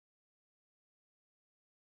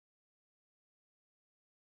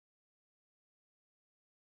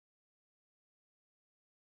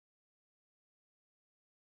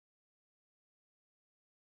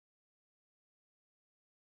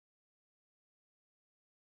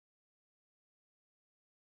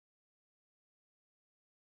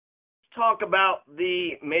talk about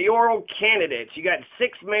the mayoral candidates. You got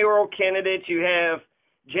 6 mayoral candidates. You have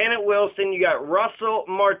Janet Wilson, you got Russell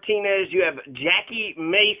Martinez, you have Jackie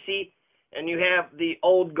Macy, and you have the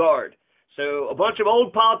old guard. So a bunch of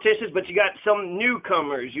old politicians, but you got some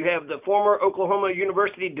newcomers. You have the former Oklahoma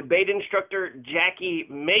University debate instructor, Jackie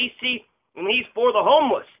Macy, and he's for the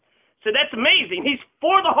homeless. So that's amazing. He's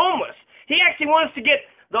for the homeless. He actually wants to get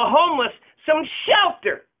the homeless some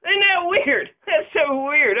shelter. Isn't that weird? That's so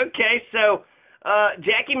weird. Okay, so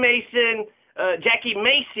Jackie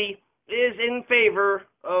Macy is in favor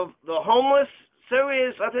of the homeless. So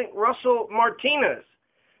is, I think, Russell Martinez.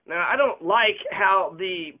 Now, I don't like how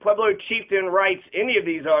the Pueblo chieftain writes any of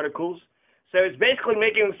these articles. So it's basically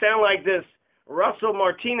making it sound like this Russell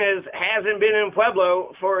Martinez hasn't been in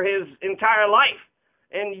Pueblo for his entire life.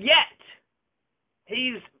 And yet,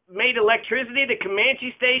 he's made electricity at the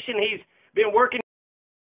Comanche station. He's been working.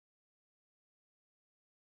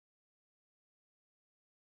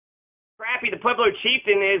 Crappy the Pueblo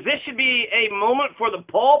chieftain is. This should be a moment for the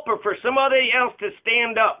pulp or for somebody else to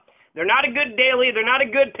stand up. They're not a good daily. They're not a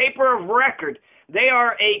good paper of record. They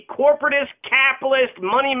are a corporatist, capitalist,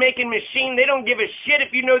 money-making machine. They don't give a shit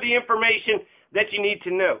if you know the information that you need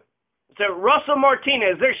to know. So Russell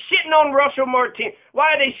Martinez, they're shitting on Russell Martinez.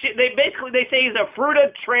 Why are they shit? They say he's a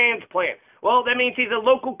fruita transplant. Well, that means he's a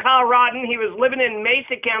local Coloradan. He was living in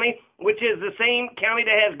Mesa County, which is the same county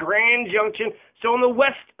that has Grand Junction. So on the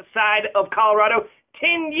west side of Colorado,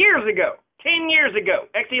 10 years ago,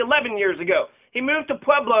 actually 11 years ago, he moved to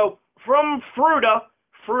Pueblo from Fruita,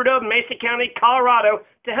 Mesa County, Colorado,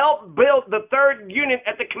 to help build the 3rd unit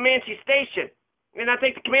at the Comanche Station. And I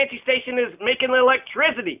think the Comanche Station is making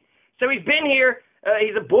electricity. So he's been here.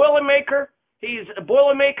 He's a Boilermaker. He's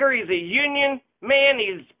a union man.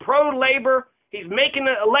 He's pro-labor. He's making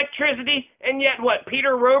electricity. And yet what?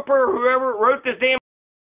 Peter Roper, or whoever wrote this damn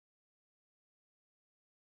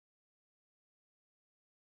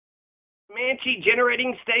Comanche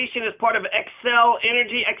generating station is part of Xcel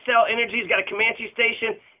Energy. Xcel Energy's got a Comanche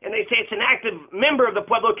station, and they say it's an active member of the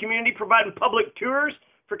Pueblo community, providing public tours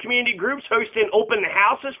for community groups, hosting open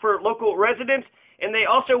houses for local residents, and they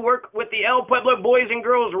also work with the El Pueblo Boys and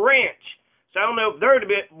Girls Ranch. So I don't know if they're to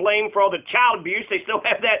be blamed for all the child abuse. They still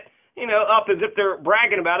have that, up as if they're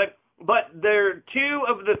bragging about it. But they're 2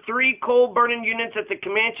 of the 3 coal-burning units at the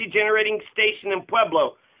Comanche generating station in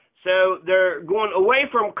Pueblo. So they're going away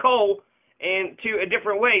from coal and to a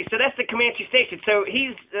different way. So that's the Comanche station. So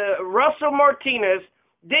he's Russell Martinez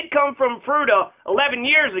did come from Fruita 11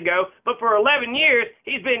 years ago, but for 11 years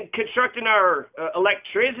he's been constructing our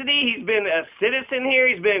electricity. He's been a citizen here.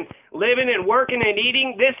 He's been living and working and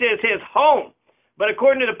eating. This is his home. But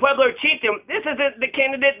according to the Pueblo chieftain, this isn't the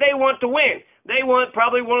candidate they want to win. They want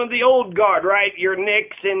probably one of the old guard, right? Your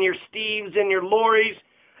Nicks and your Steves and your Lories.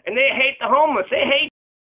 And they hate the homeless. They hate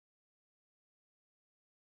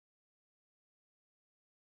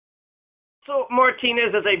Russell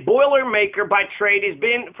Martinez is a Boilermaker by trade. He's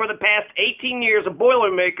been, for the past 18 years, a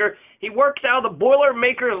Boilermaker. He works out of the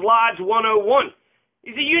Boilermakers Lodge 101.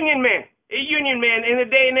 He's a union man in a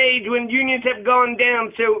day and age when unions have gone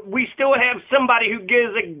down, so we still have somebody who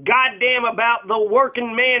gives a goddamn about the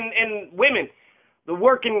working men and women, the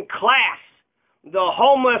working class. The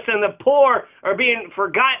homeless and the poor are being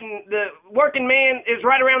forgotten. The working man is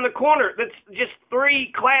right around the corner. That's just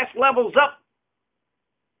 3 class levels up.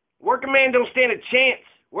 Working man don't stand a chance.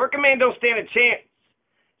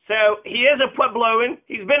 So he is a Puebloan.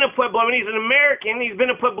 He's been a Puebloan. He's an American. He's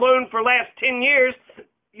been a Puebloan for the last 10 years.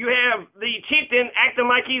 You have the chieftain acting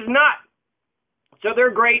like he's not. So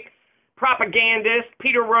they're great propagandists.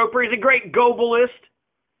 Peter Roper is a great globalist.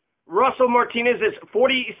 Russell Martinez is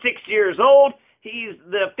 46 years old. He's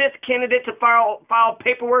the 5th candidate to file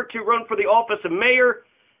paperwork to run for the office of mayor.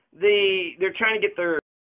 They're trying to get their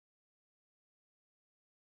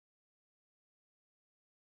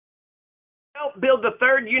helped build the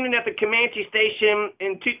 3rd unit at the Comanche station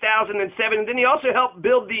in 2007. Then he also helped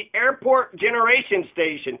build the airport generation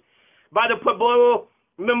station by the Pueblo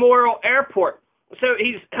Memorial Airport. So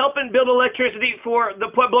he's helping build electricity for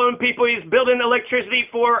the Puebloan people. He's building electricity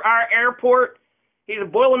for our airport. He's a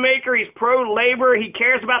Boilermaker. He's pro-labor. He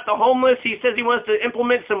cares about the homeless. He says he wants to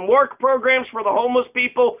implement some work programs for the homeless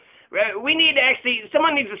people. We need to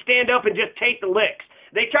someone needs to stand up and just take the licks.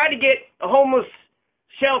 They tried to get a homeless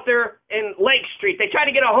shelter in Lake Street. They tried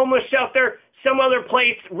to get a homeless shelter some other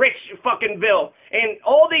place, rich fuckingville. And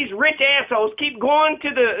all these rich assholes keep going to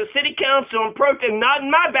the city council and protest, not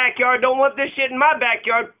in my backyard, don't want this shit in my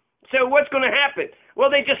backyard. So what's going to happen? Well,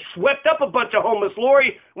 they just swept up a bunch of homeless.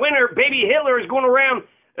 Lori Winter, baby Hitler, is going around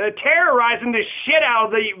terrorizing the shit out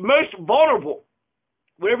of the most vulnerable.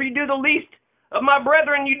 Whatever you do the least of my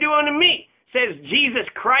brethren, you do unto me, says Jesus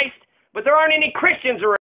Christ. But there aren't any Christians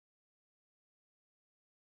around.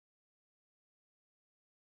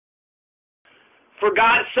 For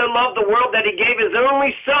God so loved the world that he gave his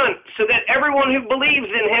only Son, so that everyone who believes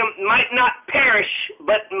in him might not perish,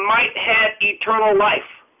 but might have eternal life.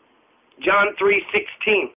 John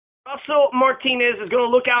 3:16. Russell Martinez is going to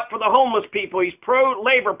look out for the homeless people. He's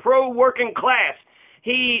pro-labor, pro-working class.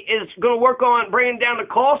 He is going to work on bringing down the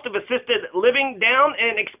cost of assisted living down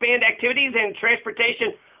and expand activities and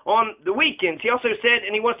transportation on the weekends. He also said,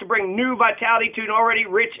 and he wants to bring new vitality to an already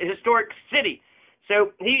rich historic city.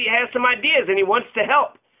 So he has some ideas, and he wants to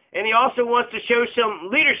help. And he also wants to show some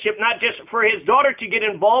leadership, not just for his daughter to get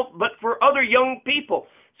involved, but for other young people.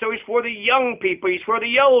 So he's for the young people. He's for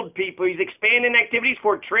the old people. He's expanding activities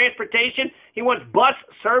for transportation. He wants bus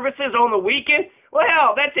services on the weekend. Well,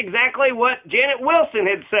 hell, that's exactly what Janet Wilson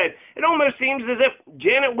had said. It almost seems as if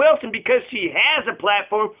Janet Wilson, because she has a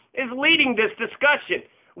platform, is leading this discussion.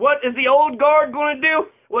 What is the old guard going to do?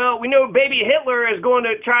 Well, we know baby Hitler is going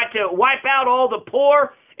to try to wipe out all the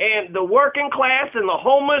poor and the working class and the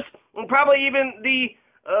homeless and probably even the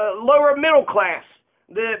lower middle class.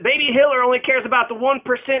 The baby Hitler only cares about the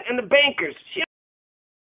 1% and the bankers.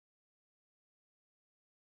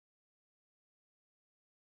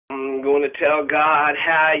 I'm going to tell God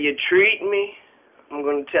how you treat me. I'm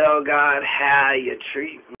going to tell God how you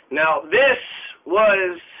treat me. Now, this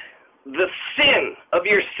was the sin of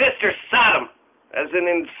your sister Sodom, as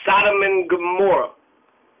in Sodom and Gomorrah.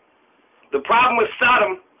 The problem with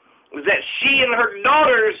Sodom was that she and her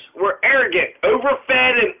daughters were arrogant, overfed,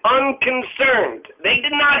 and unconcerned. They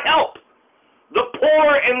did not help the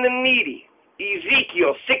poor and the needy.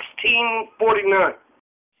 Ezekiel 16:49.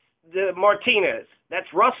 The Martinez.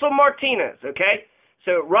 That's Russell Martinez, okay?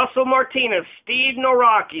 So Russell Martinez, Steve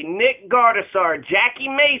Noraki, Nick Gardasar, Jackie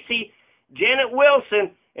Macy, Janet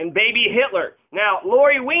Wilson, and baby Hitler. Now,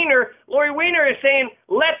 Lori Weiner is saying,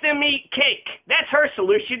 let them eat cake. That's her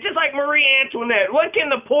solution, just like Marie Antoinette. What can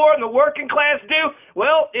the poor and the working class do?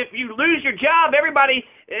 Well, if you lose your job, everybody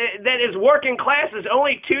that is working class is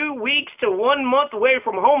only 2 weeks to 1 month away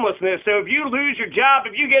from homelessness. So if you lose your job,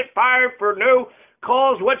 if you get fired for no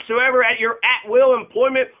cause whatsoever at your at-will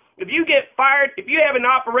employment, if you get fired, if you have an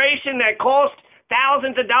operation that costs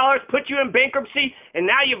thousands of dollars, put you in bankruptcy, and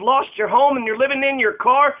now you've lost your home and you're living in your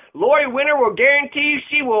car, Lori Winter will guarantee you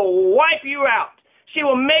she will wipe you out. She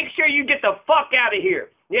will make sure you get the fuck out of here.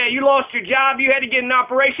 Yeah, you lost your job, you had to get an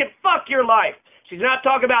operation, fuck your life. She's not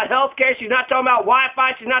talking about health care, she's not talking about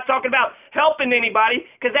Wi-Fi, she's not talking about helping anybody,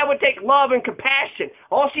 because that would take love and compassion.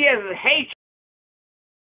 All she has is hate.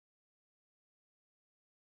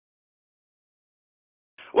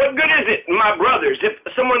 What good is it, my brothers, if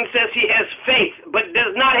someone says he has faith but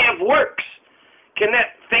does not have works? Can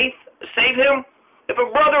that faith save him? If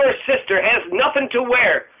a brother or sister has nothing to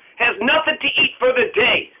wear, has nothing to eat for the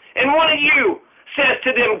day, and one of you says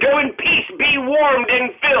to them, go in peace, be warmed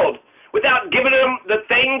and filled, without giving them the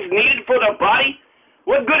things needed for their body,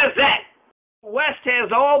 what good is that? West has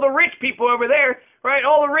all the rich people over there, right?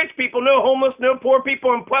 All the rich people, no homeless, no poor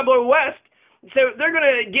people in Pueblo West. So they're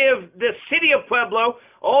going to give the city of Pueblo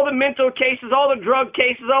all the mental cases, all the drug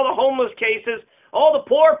cases, all the homeless cases, all the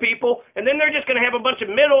poor people, and then they're just going to have a bunch of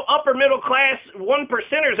upper middle class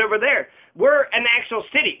 1%ers over there. We're an actual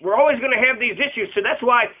city. We're always going to have these issues, so that's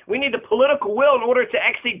why we need the political will in order to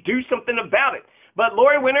actually do something about it. But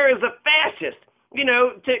Lori Winter is a fascist, you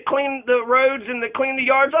know, to clean the roads and to clean the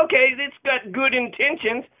yards. Okay, it's got good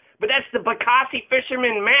intentions, but that's the Bacassi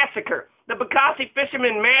Fishermen Massacre. The Bacassi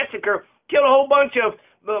Fishermen Massacre killed a whole bunch of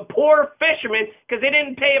poor fishermen because they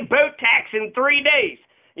didn't pay a boat tax in 3 days.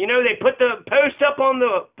 You know, they put the post up on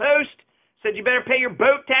the post, said you better pay your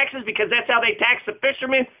boat taxes because that's how they tax the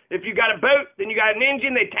fishermen. If you got a boat, then you got an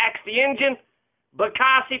engine, they tax the engine.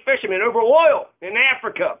 Bacassi fishermen over oil in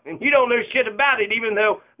Africa. And you don't know shit about it, even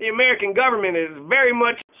though the American government is very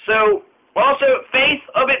much. So, also, faith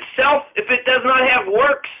of itself, if it does not have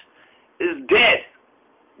works, is dead.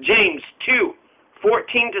 James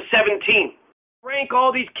 2:14-17. Rank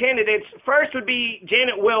all these candidates. First would be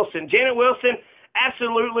Janet Wilson. Janet Wilson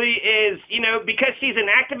absolutely is, you know, because she's an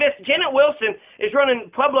activist. Janet Wilson is running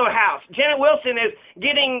Pueblo House. Janet Wilson is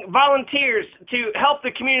getting volunteers to help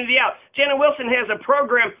the community out. Janet Wilson has a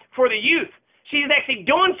program for the youth. She's actually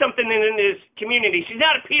doing something in this community. She's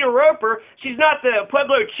not a Peter Roper. She's not the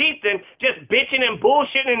Pueblo chieftain just bitching and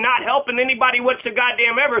bullshitting and not helping anybody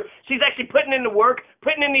whatsoever. She's actually putting in the work,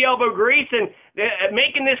 putting in the elbow grease, and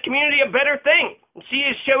making this community a better thing. She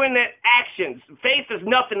is showing that actions. Faith is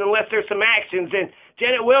nothing unless there's some actions, and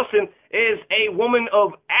Janet Wilson is a woman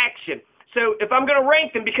of action. So if I'm going to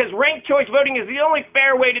rank them, because ranked choice voting is the only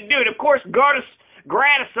fair way to do it. Of course,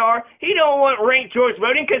 Gradisar, he don't want ranked choice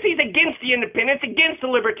voting because he's against the independents, against the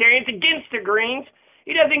libertarians, against the Greens.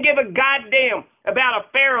 He doesn't give a goddamn about a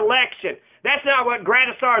fair election. That's not what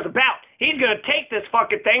Gradisar is about. He's going to take this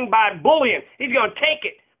fucking thing by bullying. He's going to take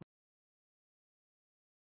it.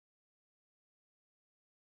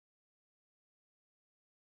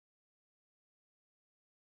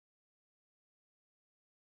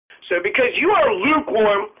 So because you are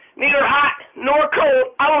lukewarm, neither hot nor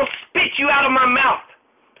cold, I will spit you out of my mouth.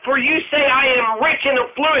 For you say I am rich and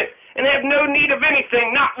affluent and have no need of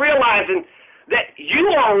anything, not realizing that you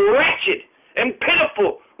are wretched and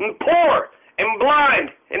pitiful and poor and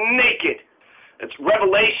blind and naked. That's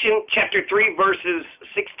Revelation chapter 3, verses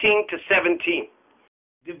 16 to 17.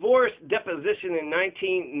 Divorce deposition in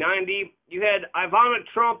 1990. You had Ivana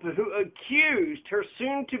Trump, who accused her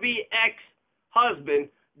soon-to-be ex-husband,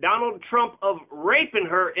 Donald Trump, of raping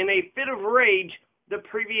her in a fit of rage the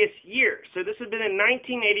previous year. So this had been in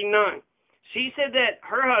 1989. She said that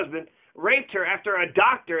her husband raped her after a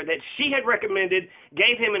doctor that she had recommended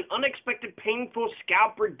gave him an unexpected painful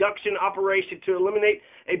scalp reduction operation to eliminate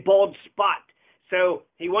a bald spot. So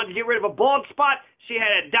he wanted to get rid of a bald spot. She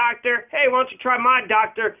had a doctor. Hey, why don't you try my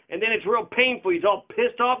doctor? And then it's real painful. He's all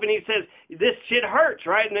pissed off, and he says, this shit hurts,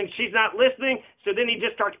 right? And then she's not listening. So then he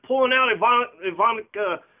just starts pulling out Ivana,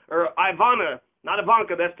 not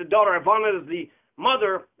Ivanka, that's the daughter. Ivana is the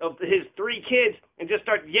mother of his 3 kids, and just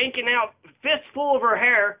start yanking out fistful of her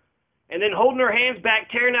hair and then holding her hands back,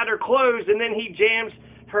 tearing out her clothes, and then he jams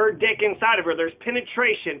her dick inside of her. There's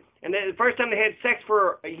penetration. And then the first time they had sex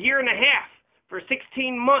for a year and a half, for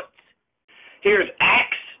 16 months. Here's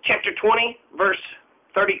Acts chapter 20, verse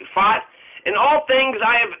 35. In all things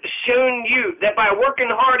I have shown you that by working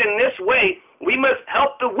hard in this way, we must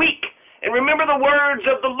help the weak. And remember the words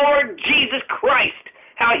of the Lord Jesus Christ,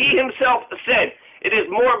 how he himself said, it is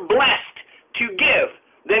more blessed to give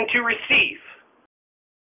than to receive.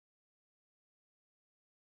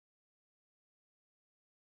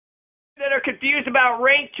 That are confused about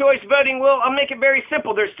ranked choice voting, well, I'll make it very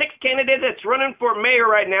simple. There's 6 candidates that's running for mayor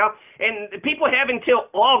right now, and people have until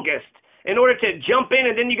August in order to jump in,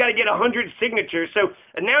 and then you got to get 100 signatures. So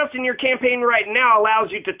announcing your campaign right now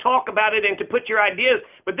allows you to talk about it and to put your ideas,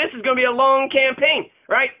 but this is going to be a long campaign,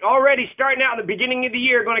 right? Already starting out in the beginning of the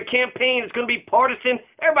year, going to campaign. It's going to be partisan.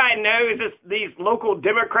 Everybody knows these local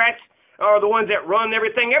Democrats are the ones that run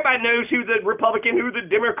everything. Everybody knows who the Republican, who the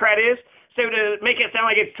Democrat is. So to make it sound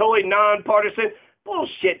like it's totally nonpartisan,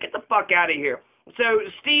 bullshit, get the fuck out of here. So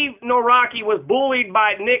Steve Noraki was bullied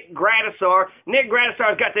by Nick Gradisar. Nick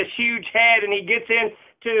Gradisar's got this huge head, and he gets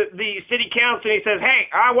into the city council, and he says, hey,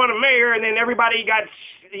 I want a mayor, and then everybody got,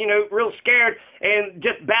 real scared and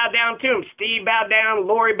just bowed down to him. Steve bowed down,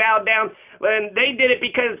 Lori bowed down, and they did it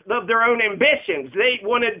because of their own ambitions. They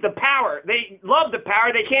wanted the power. They love the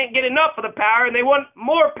power. They can't get enough of the power, and they want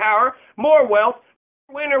more power, more wealth.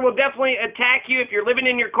 Winner will definitely attack you if you're living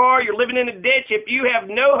in your car, you're living in a ditch, if you have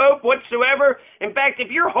no hope whatsoever. In fact,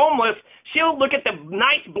 if you're homeless, she'll look at the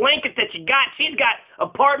nice blanket that you got. She's got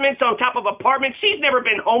apartments on top of apartments. She's never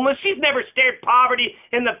been homeless. She's never stared poverty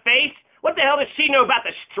in the face. What the hell does she know about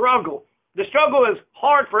the struggle? The struggle is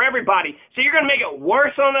hard for everybody. So you're going to make it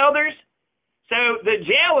worse on others? So the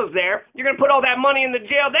jail is there. You're going to put all that money in the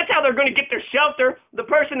jail. That's how they're going to get their shelter. The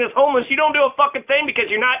person is homeless. You don't do a fucking thing because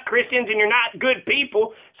you're not Christians and you're not good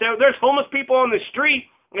people. So there's homeless people on the street.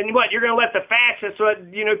 And what, you're going to let the fascists,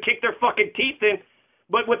 kick their fucking teeth in.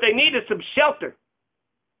 But what they need is some shelter.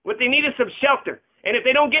 What they need is some shelter. And if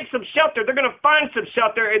they don't get some shelter, they're going to find some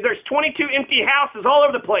shelter. There's 22 empty houses all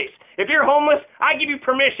over the place. If you're homeless, I give you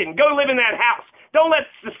permission. Go live in that house. Don't let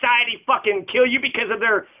society fucking kill you because of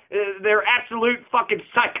their absolute fucking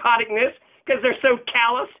psychoticness, because they're so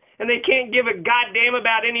callous and they can't give a goddamn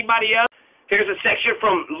about anybody else. Here's a section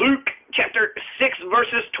from Luke chapter 6,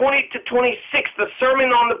 verses 20 to 26, the Sermon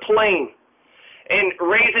on the Plain. And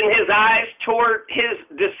raising his eyes toward his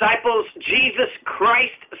disciples, Jesus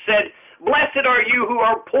Christ said, blessed are you who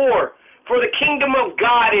are poor, for the kingdom of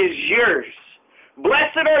God is yours.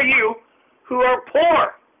 Blessed are you who are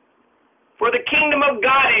poor, for the kingdom of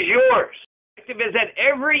God is yours. Is that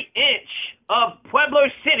every inch of Pueblo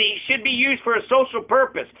City should be used for a social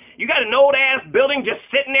purpose. You got an old-ass building just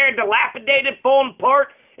sitting there, dilapidated, falling apart,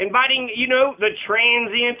 inviting, the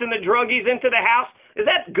transients and the druggies into the house. Is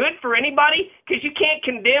that good for anybody? Because you can't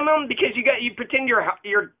condemn them because you pretend your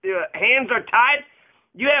hands are tied.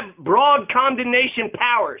 You have broad condemnation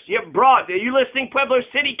powers. Are you listening, Pueblo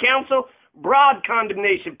City Council? Broad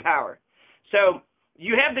condemnation power. So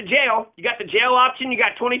you have the jail. You got the jail option. You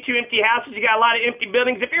got 22 empty houses. You got a lot of empty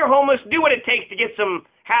buildings. If you're homeless, do what it takes to get some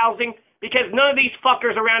housing, because none of these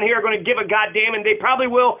fuckers around here are going to give a goddamn, and they probably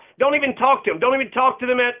will. Don't even talk to them. Don't even talk to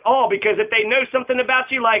them at all, because if they know something about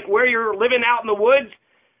you, like where you're living out in the woods,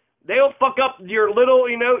 they'll fuck up your little,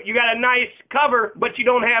 you got a nice cover, but you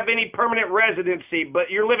don't have any permanent residency, but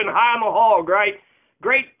you're living high on the hog, right?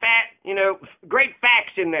 Great facts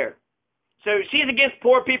in there. So she's against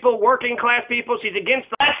poor people, working class people. She's against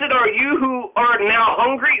the... Blessed are you who are now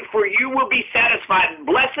hungry, for you will be satisfied.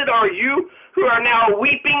 Blessed are you who are now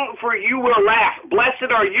weeping, for you will laugh.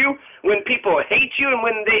 Blessed are you when people hate you and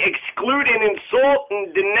when they exclude and insult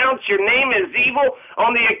and denounce your name as evil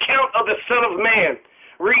on the account of the Son of Man.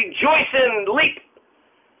 Rejoice and leap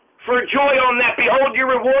for joy on that. Behold, your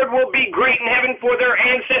reward will be great in heaven, for their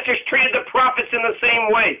ancestors treated the prophets in the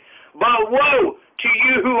same way. But woe to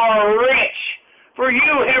you who are rich, for you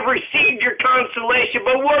have received your consolation.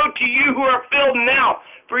 But woe to you who are filled now,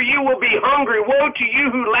 for you will be hungry. Woe to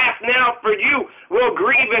you who laugh now, for you will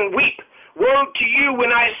grieve and weep. Woe to you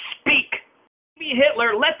when I speak.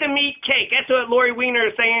 Hitler, let them eat cake. That's what Lori Weiner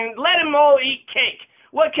is saying. Let them all eat cake.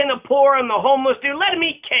 What can the poor and the homeless do? Let them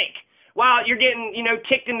eat cake while you're getting,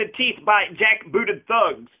 kicked in the teeth by jackbooted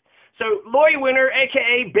thugs. So Lori Weiner,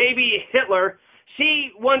 a.k.a. Baby Hitler,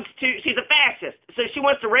 she's a fascist, so she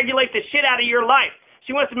wants to regulate the shit out of your life.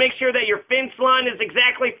 She wants to make sure that your fence line is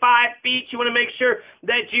exactly 5 feet. She wants to make sure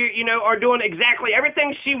that you are doing exactly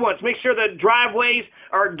everything she wants. Make sure the driveways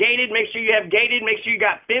are gated. Make sure you have gated. Make sure you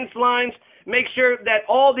got fence lines. Make sure that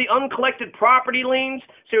all the uncollected property liens,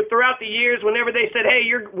 so throughout the years, whenever they said, hey,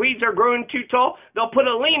 your weeds are growing too tall, they'll put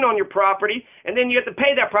a lien on your property, and then you have to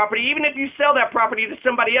pay that property. Even if you sell that property to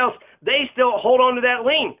somebody else, they still hold on to that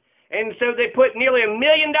lien. And so they put nearly $1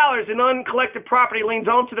 million in uncollected property liens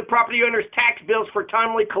onto the property owner's tax bills for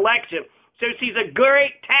timely collection. So she's a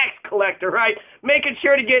great tax collector, right? Making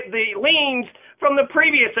sure to get the liens from the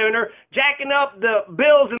previous owner, jacking up the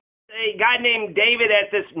bills. And a guy named David at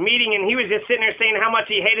this meeting, and he was just sitting there saying how much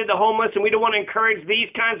he hated the homeless, and we don't want to encourage these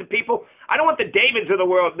kinds of people. I don't want the Davids of the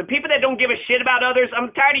world, the people that don't give a shit about others.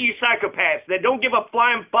 I'm tired of you psychopaths that don't give a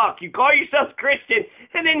flying fuck. You call yourselves Christian,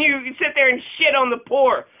 and then you sit there and shit on the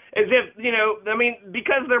poor. As if,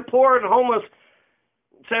 because they're poor and homeless.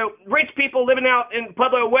 So rich people living out in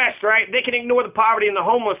Pueblo West, right, they can ignore the poverty and the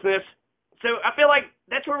homelessness. So I feel like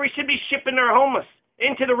that's where we should be shipping our homeless,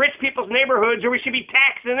 into the rich people's neighborhoods, or we should be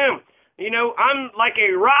taxing them. I'm like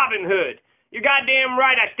a Robin Hood. You're goddamn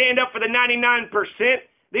right, I stand up for the 99%.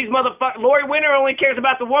 These motherfuckers, Lori Weiner only cares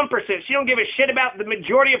about the 1%. She don't give a shit about the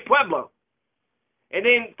majority of Pueblo. And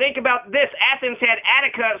then think about this. Athens had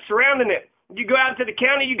Attica surrounding it. You go out to the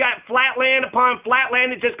county, you got flat land upon flat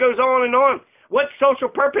land. It just goes on and on. What social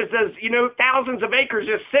purpose does, thousands of acres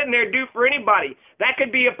just sitting there do for anybody? That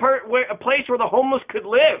could be a place where the homeless could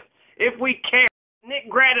live, if we care.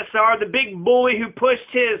 Nick Gradisar, the big bully who pushed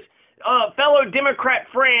his fellow Democrat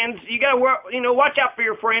friends, you got to watch out for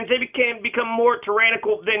your friends. They can become more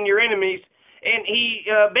tyrannical than your enemies. And he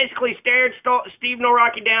basically stared Steve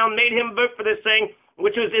Noraki down, made him vote for this thing,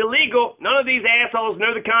 which was illegal. None of these assholes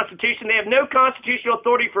know the Constitution. They have no constitutional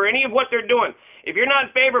authority for any of what they're doing. If you're not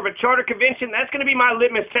in favor of a charter convention, that's going to be my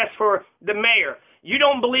litmus test for the mayor. You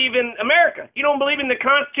don't believe in America. You don't believe in the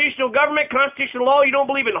constitutional government, constitutional law. You don't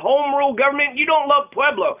believe in home rule government. You don't love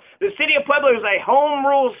Pueblo. The city of Pueblo is a home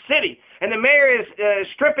rule city, and the mayor is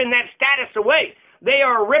stripping that status away. They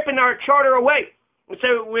are ripping our charter away.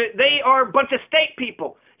 So they are a bunch of state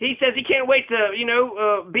people. He says he can't wait to,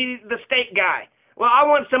 be the state guy. Well, I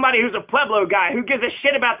want somebody who's a Pueblo guy, who gives a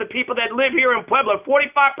shit about the people that live here in Pueblo.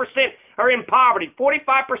 45% are in poverty.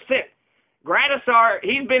 45%. Gradisar,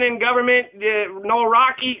 he's been in government.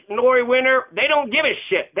 Noraki, Lori Weiner, they don't give a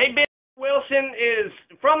shit. Wilson is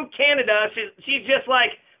from Canada. She's just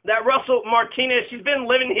like that Russell Martinez. She's been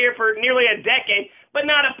living here for nearly a decade, but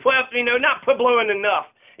not not Puebloan enough.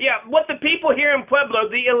 Yeah, what the people here in Pueblo,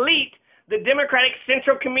 the elite, the Democratic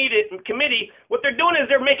Central Committee, what they're doing is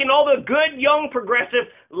they're making all the good, young, progressive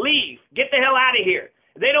leave. Get the hell out of here.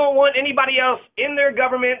 They don't want anybody else in their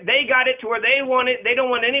government. They got it to where they want it. They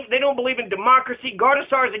don't believe in democracy.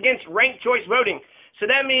 Gardasar is against ranked choice voting. So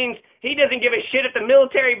that means he doesn't give a shit if the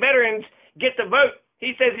military veterans get the vote.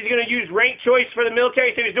 He says he's going to use ranked choice for the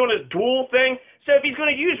military, so he's doing his dual thing. So if he's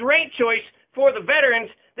going to use ranked choice for the veterans,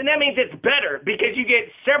 then that means it's better because you get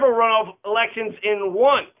several runoff elections in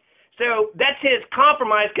one. So that's his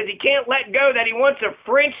compromise, because he can't let go that he wants a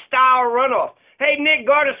French-style runoff. Hey, Nick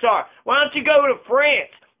Gardasar, why don't you go to France?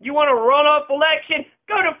 You want a runoff election?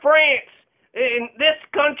 Go to France. In this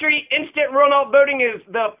country, instant runoff voting is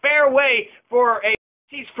the fair way for a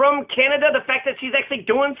She's from Canada. The fact that she's actually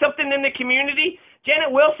doing something in the community.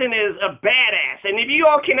 Janet Wilson is a badass. And if you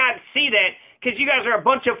all cannot see that, because you guys are a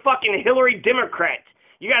bunch of fucking Hillary Democrats.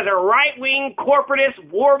 You guys are right-wing, corporatist,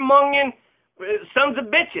 warmongering sons of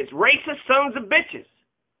bitches, racist sons of bitches.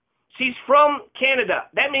 She's from Canada.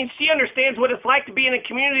 That means she understands what it's like to be in a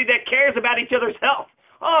community that cares about each other's health.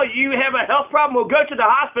 Oh, you have a health problem, we'll go to the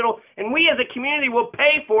hospital, and we as a community will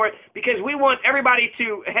pay for it because we want everybody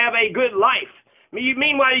to have a good life.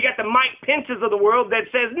 Meanwhile, you got the Mike Pences of the world that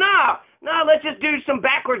says, no, let's just do some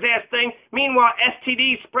backwards-ass thing. Meanwhile,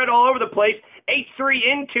 STDs spread all over the place.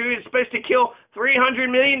 H3N2 is supposed to kill 300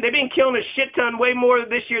 million. They've been killing a shit ton way more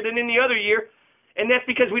this year than any other year. And that's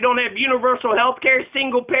because we don't have universal health care,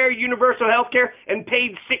 single-payer universal health care, and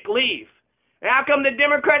paid sick leave. Now, how come the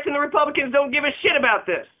Democrats and the Republicans don't give a shit about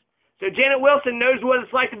this? So Janet Wilson knows what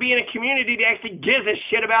it's like to be in a community that actually gives a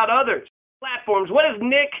shit about others. Platforms. What is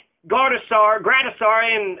Nick Gradisar,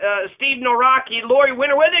 and Steve Noraki, Lori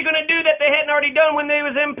Winter, what are they going to do that they hadn't already done when they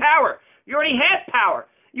was in power? You already had power.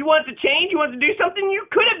 You want to change? You want to do something? You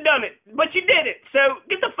could have done it, but you did it. So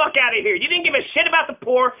get the fuck out of here. You didn't give a shit about the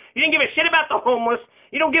poor. You didn't give a shit about the homeless.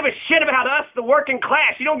 You don't give a shit about us, the working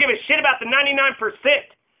class. You don't give a shit about the 99%.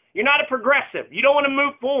 You're not a progressive. You don't want to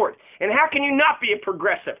move forward. And how can you not be a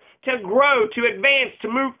progressive? To grow, to advance, to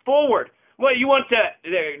move forward. Well, you want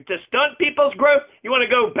to stunt people's growth? You want to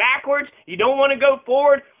go backwards? You don't want to go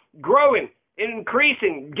forward? Growing,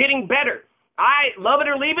 increasing, getting better. I love it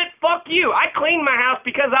or leave it? Fuck you. I clean my house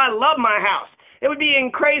because I love my house. It would be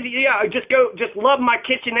crazy. Yeah, just love my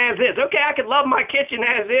kitchen as is. Okay, I could love my kitchen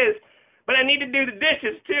as is, but I need to do the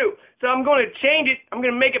dishes too. So I'm going to change it. I'm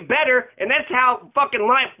going to make it better, and that's how fucking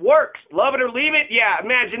life works. Love it or leave it? Yeah,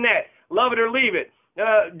 imagine that. Love it or leave it.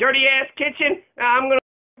 Dirty-ass kitchen? I'm going to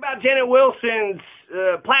talk about Janet Wilson's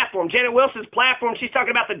platform. Janet Wilson's platform, she's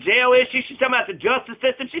talking about the jail issue. She's talking about the justice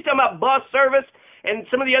system. She's talking about bus service, and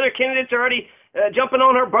some of the other candidates are already jumping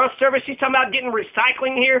on her bus service. She's talking about getting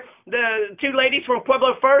recycling here. The two ladies from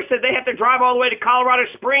Pueblo First said they have to drive all the way to Colorado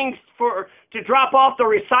Springs to drop off the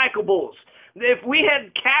recyclables. If we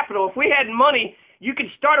had capital, if we had money, you could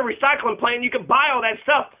start a recycling plant. You could buy all that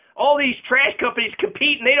stuff. All these trash companies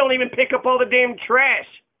compete, and they don't even pick up all the damn trash.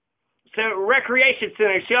 So recreation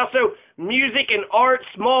centers. She also music and art,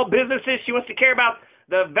 small businesses. She wants to care about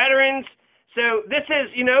the veterans. So this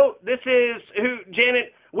is who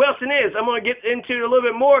Janet Wilson is. I'm going to get into it a little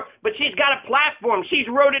bit more, but she's got a platform. She's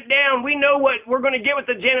wrote it down. We know what we're going to get with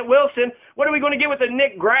the Janet Wilson. What are we going to get with the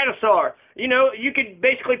Nick Gradisar? You could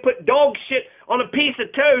basically put dog shit on a piece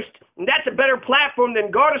of toast, and that's a better platform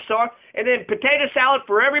than Gradisar. And then potato salad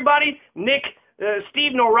for everybody.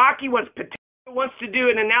 Steve Noraki wants to do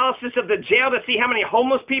an analysis of the jail to see how many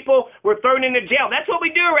homeless people were thrown into jail. That's what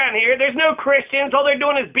we do around here. There's no Christians. All they're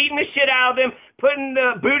doing is beating the shit out of them, putting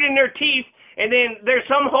the boot in their teeth, and then there's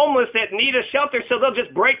some homeless that need a shelter, so they'll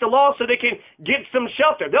just break the law so they can get some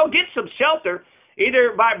shelter. They'll get some shelter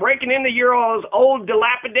either by breaking into your all's old,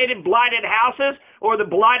 dilapidated, blighted houses or the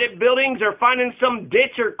blighted buildings, or finding some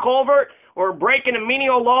ditch or culvert, or breaking a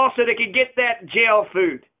menial law so they can get that jail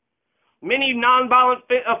food. Many nonviolent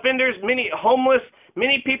offenders, many homeless,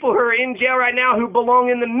 many people who are in jail right now who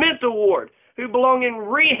belong in the mental ward, who belong in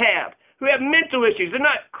rehab, who have mental issues. They're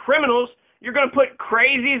not criminals. You're going to put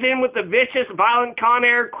crazies in with the vicious, violent, con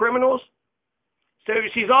air criminals? So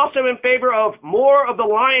she's also in favor of more of the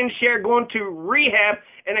lion's share going to rehab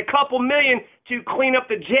and a couple million to clean up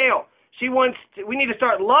the jail. We need to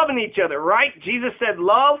start loving each other, right? Jesus said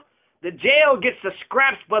love. The jail gets the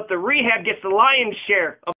scraps, but the rehab gets the lion's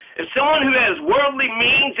share. If someone who has worldly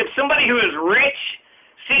means, if somebody who is rich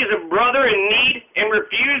sees a brother in need and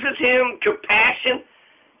refuses him compassion,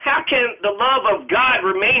 how can the love of God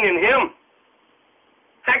remain in him?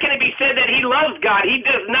 How can it be said that he loves God? He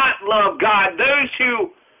does not love God. Those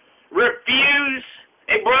who refuse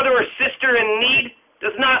a brother or sister in need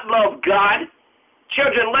does not love God.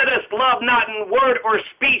 Children, let us love not in word or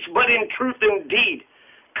speech, but in truth and deed.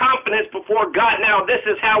 Confidence before God. Now, this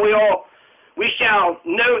is how we shall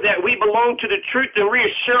know that we belong to the truth and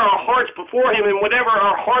reassure our hearts before him, and whatever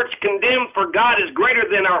our hearts condemn, for God is greater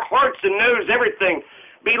than our hearts and knows everything.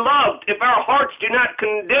 Beloved, if our hearts do not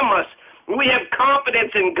condemn us, we have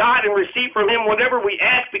confidence in God and receive from him whatever we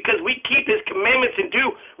ask, because we keep his commandments and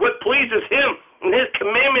do what pleases him. And his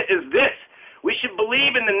commandment is this: we should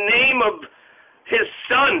believe in the name of his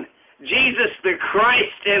Son, Jesus the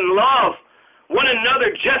Christ, and love one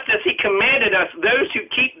another just as he commanded us. Those who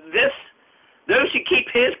keep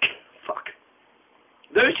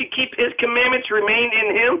his commandments remain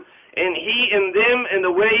in him, and he in them. And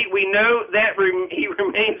the way we know that he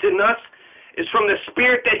remains in us is from the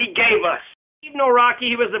Spirit that he gave us. Steve Noraki,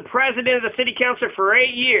 he was the president of the city council for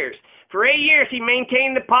 8 years. For 8 years, he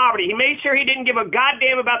maintained the poverty. He made sure he didn't give a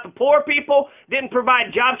goddamn about the poor people, didn't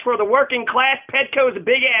provide jobs for the working class. Petco was a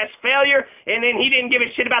big-ass failure, and then he didn't give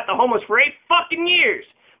a shit about the homeless for 8 fucking years.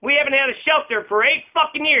 We haven't had a shelter for 8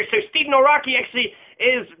 fucking years. So Steve Noraki actually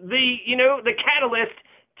is the catalyst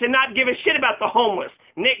to not give a shit about the homeless.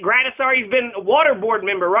 Nick Gradisar, he's been a water board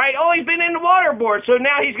member, right? Oh, he's been in the water board, so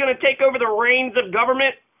now he's going to take over the reins of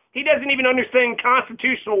government. He doesn't even understand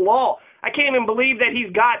constitutional law. I can't even believe that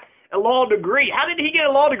he's got a law degree. How did he get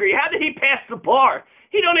a law degree? How did he pass the bar?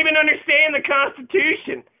 He don't even understand the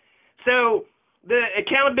Constitution. So the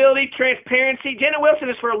accountability, transparency, Janet Wilson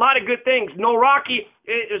is for a lot of good things. Noraki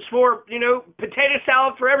is for, potato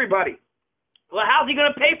salad for everybody. Well, how's he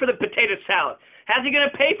going to pay for the potato salad? How's he going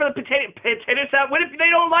to pay for the potato salad? What if they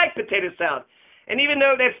don't like potato salad? And even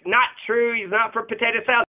though that's not true, he's not for potato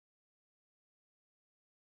salad.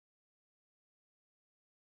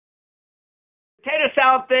 Potato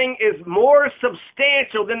salad thing is more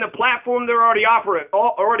substantial than the platform they're already offering.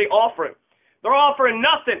 They're offering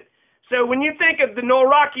nothing. So when you think of the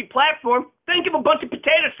Noraki platform, think of a bunch of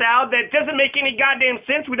potato salad that doesn't make any goddamn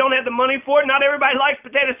sense. We don't have the money for it. Not everybody likes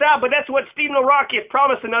potato salad, but that's what Steve Noraki is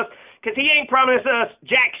promising us, because he ain't promising us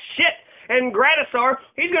jack shit. And Gradisar,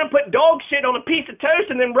 he's going to put dog shit on a piece of toast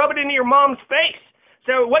and then rub it into your mom's face.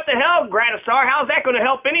 So what the hell, Gradisar? How's that going to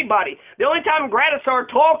help anybody? The only time Gradisar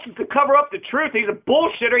talks is to cover up the truth. He's a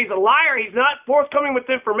bullshitter. He's a liar. He's not forthcoming with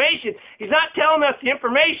information. He's not telling us the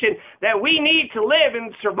information that we need to live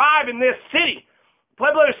and survive in this city,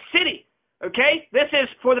 Pueblo City, okay? This is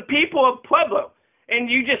for the people of Pueblo. And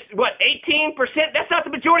you just, 18%? That's not the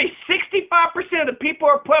majority. 65% of the people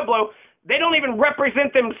of Pueblo, they don't even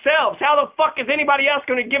represent themselves. How the fuck is anybody else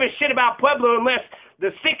going to give a shit about Pueblo unless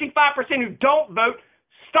the 65% who don't vote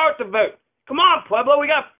start the vote? Come on, Pueblo. We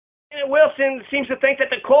got Janet Wilson seems to think that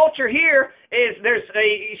the culture here is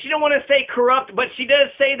she don't want to say corrupt, but she does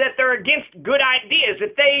say that they're against good ideas.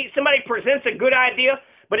 If somebody presents a good idea,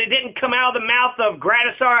 but it didn't come out of the mouth of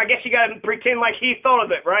Gradisar, I guess you got to pretend like he thought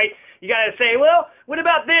of it, right? You got to say, well, what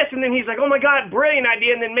about this? And then he's like, oh my God, brilliant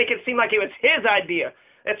idea, and then make it seem like it was his idea.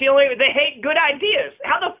 That's the only way. They hate good ideas.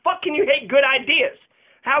 How the fuck can you hate good ideas?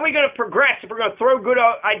 How are we going to progress if we're going to throw good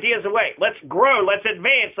ideas away? Let's grow. Let's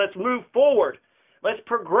advance. Let's move forward. Let's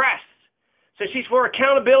progress. So she's for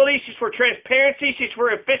accountability. She's for transparency. She's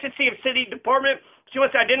for efficiency of city department. She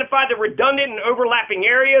wants to identify the redundant and overlapping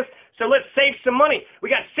areas. So let's save some money. We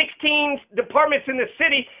got 16 departments in the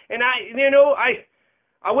city, and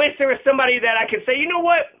I wish there was somebody that I could say, you know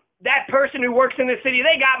what? That person who works in the city,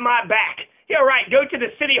 they got my back. Yeah, right. Go to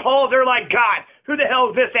the city hall. They're like, God, who the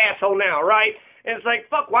hell is this asshole now, right? And it's like,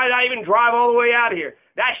 fuck, why did I even drive all the way out here?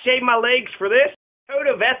 Did I shave my legs for this? Code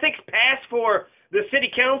of ethics passed for the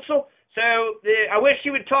city council. So I wish she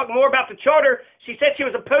would talk more about the charter. She said she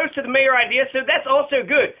was opposed to the mayor idea, so that's also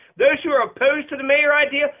good. Those who are opposed to the mayor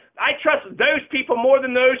idea, I trust those people more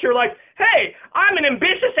than those who are like, hey, I'm an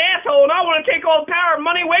ambitious asshole and I want to take all the power and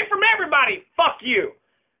money away from everybody. Fuck you.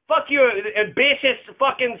 Fuck you, ambitious,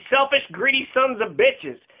 fucking selfish, greedy sons of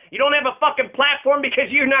bitches. You don't have a fucking platform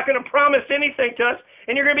because you're not going to promise anything to us,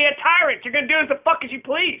 and you're going to be a tyrant. You're going to do as the fuck as you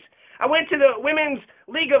please. I went to the Women's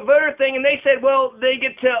League of Voter thing, and they said, well, they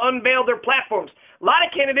get to unveil their platforms. A lot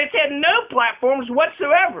of candidates had no platforms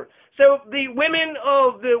whatsoever. So the women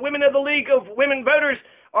of the League of Women Voters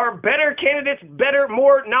are better candidates, better,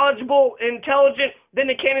 more knowledgeable, intelligent than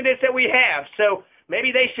the candidates that we have. So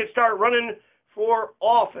maybe they should start running for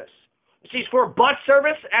office. She's for bus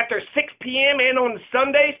service after 6 p.m. and on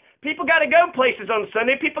Sundays. People got to go places on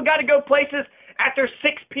Sunday. People got to go places after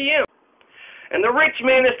 6 p.m. And the rich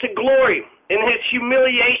man is to glory in his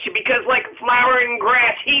humiliation, because like flower and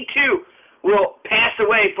grass, he too will pass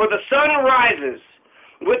away. For the sun rises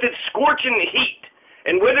with its scorching heat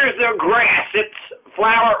and withers their grass. Its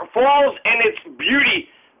flower falls and its beauty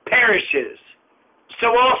perishes.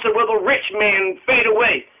 So also will the rich man fade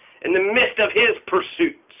away in the midst of his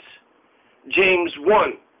pursuits. James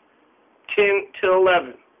 1,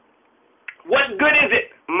 10-11. What good is it,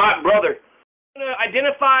 my brother?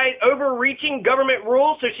 Identified overreaching government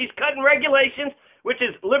rules, so she's cutting regulations, which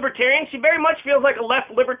is libertarian. She very much feels like a left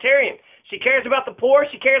libertarian. She cares about the poor,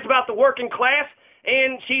 she cares about the working class,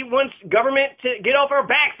 and she wants government to get off our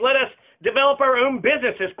backs, let us develop our own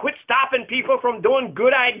businesses, quit stopping people from doing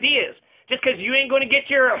good ideas. Just because you ain't going to get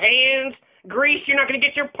your hands greased, you're not going to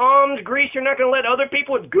get your palms greased, you're not going to let other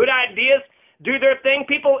people with good ideas do their thing.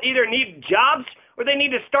 People either need jobs or they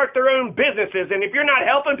need to start their own businesses. And if you're not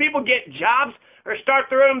helping people get jobs or start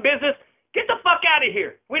their own business, get the fuck out of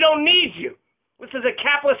here. We don't need you. This is a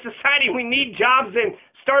capitalist society. We need jobs and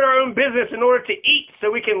start our own business in order to eat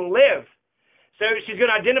so we can live. So she's going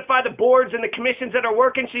to identify the boards and the commissions that are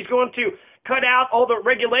working. She's going to cut out all the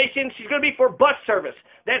regulations. She's going to be for bus service.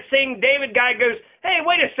 That same David guy goes, hey,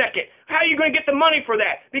 wait a second. How are you going to get the money for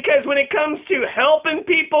that? Because when it comes to helping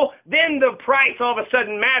people, then the price all of a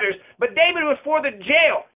sudden matters. But David was for the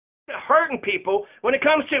jail. Hurting people. When it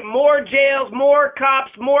comes to more jails, more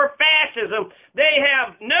cops, more fascism, they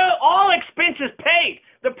have all expenses paid.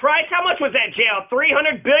 The price, how much was that jail?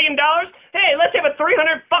 $300 billion? Hey, let's have a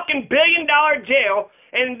 $300 fucking billion jail,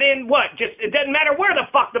 and then what? Just, it doesn't matter where the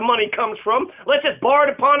fuck the money comes from. Let's just borrow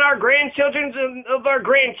it upon our grandchildren and of our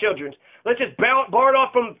grandchildren. Let's just borrow it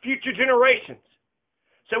off from future generations.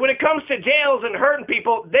 So when it comes to jails and hurting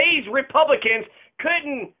people, these Republicans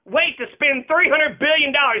couldn't wait to spend $300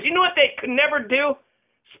 billion. You know what they could never do?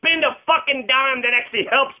 Spend a fucking dime that actually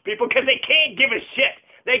helps people, because they can't give a shit.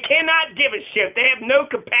 They cannot give a shit. They have no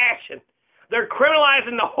compassion. They're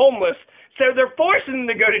criminalizing the homeless, so they're forcing them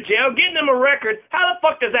to go to jail, getting them a record. How the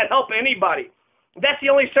fuck does that help anybody? That's the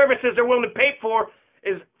only services they're willing to pay for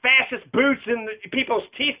is fascist boots in people's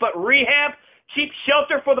teeth, but rehab, cheap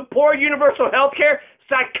shelter for the poor, universal health care.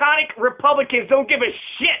 Psychotic Republicans don't give a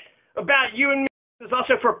shit about you and me. This is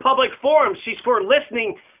also for public forums. She's for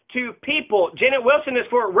listening to people. Janet Wilson is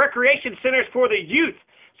for recreation centers for the youth.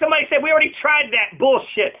 Somebody said, we already tried that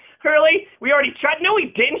bullshit. Really? We already tried? No,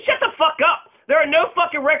 we didn't. Shut the fuck up. There are no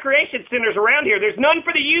fucking recreation centers around here. There's none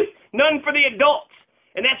for the youth, none for the adults.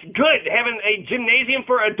 And that's good, having a gymnasium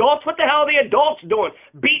for adults. What the hell are the adults doing?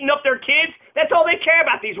 Beating up their kids? That's all they care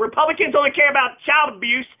about. These Republicans only care about child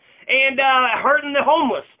abuse and hurting the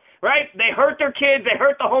homeless, right? They hurt their kids. They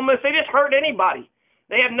hurt the homeless. They just hurt anybody.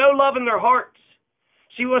 They have no love in their hearts.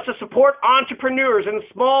 She wants to support entrepreneurs and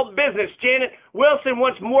small business. Janet Wilson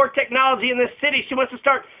wants more technology in this city. She wants to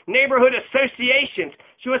start neighborhood associations.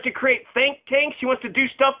 She wants to create think tanks. She wants to do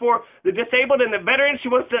stuff for the disabled and the veterans. She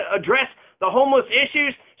wants to address the homeless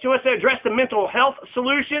issues. She wants to address the mental health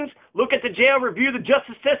solutions. Look at the jail, review the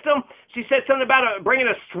justice system. She said something about bringing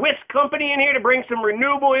a Swiss company in here to bring some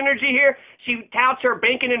renewable energy here. She touts her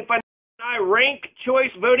banking and financial. Rank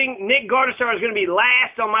choice voting. Nick Gardisar is going to be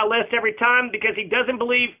last on my list every time because he doesn't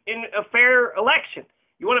believe in a fair election.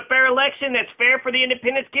 You want a fair election that's fair for the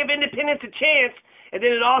independents? Give independents a chance, and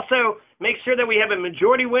then it also makes sure that we have a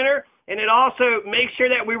majority winner, and it also makes sure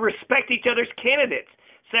that we respect each other's candidates.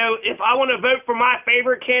 So if I want to vote for my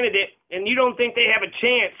favorite candidate and you don't think they have a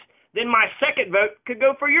chance, then my second vote could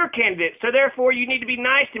go for your candidate. So therefore, you need to be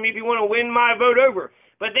nice to me if you want to win my vote over.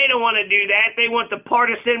 But they don't want to do that. They want the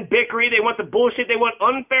partisan bickery. They want the bullshit. They want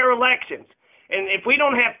unfair elections. And if we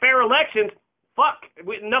don't have fair elections, fuck,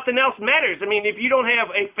 nothing else matters. I mean, if you don't have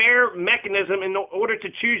a fair mechanism in order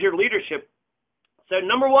to choose your leadership. So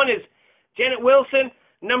number 1 is Janet Wilson.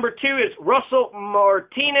 Number 2 is Russell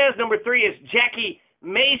Martinez. Number 3 is Jackie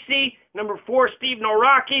Macy. Number 4, Steve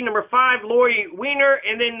Noraki. Number 5, Lori Weiner.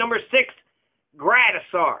 And then number 6,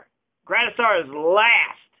 Gradisar. Gradisar is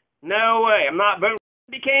last. No way. I'm not voting.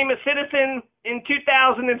 Became a citizen in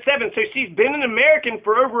 2007, so she's been an American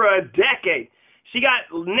for over a decade. She got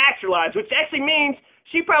naturalized, which actually means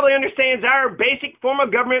she probably understands our basic form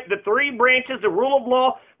of government, the 3 branches, the rule of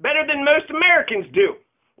law, better than most Americans do.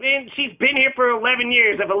 And she's been here for 11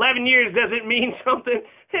 years. If 11 years doesn't mean something,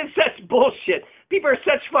 it's such bullshit. People are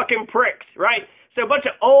such fucking pricks, right? So a bunch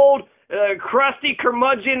of old, crusty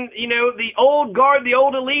curmudgeon, the old guard, the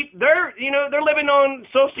old elite, they're living on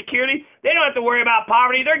Social Security. They don't have to worry about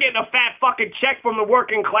poverty. They're getting a fat fucking check from the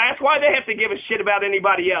working class. Why do they have to give a shit about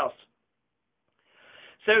anybody else?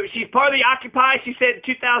 So she's part of the Occupy. She said in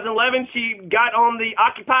 2011 she got on the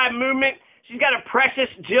Occupy movement. She's got a precious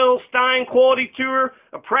Jill Stein quality tour,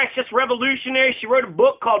 a precious revolutionary. She wrote a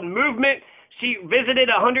book called Movement. She visited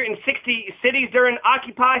 160 cities during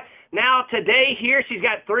Occupy. Now, today here, she's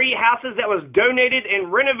got 3 houses that was donated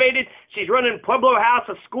and renovated. She's running Pueblo House,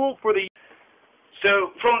 a school for the...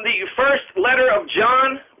 So, from the first letter of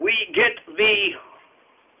John, we get the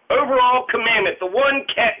overall commandment, the one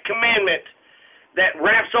commandment that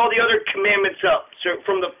wraps all the other commandments up. So,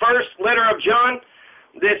 from the first letter of John,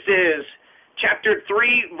 this is chapter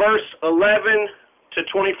 3, verse 11 to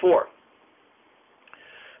 24.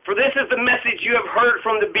 For this is the message you have heard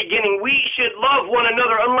from the beginning. We should love one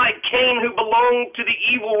another, unlike Cain, who belonged to the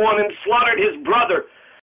evil one and slaughtered his brother.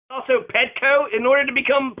 Also, Petco. In order to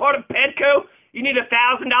become part of Petco, you need a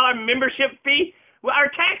 $1,000 membership fee. Well, our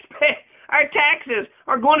taxes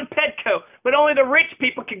are going to Petco, but only the rich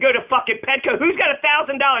people can go to fucking Petco. Who's got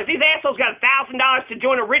 $1,000? These assholes got $1,000 to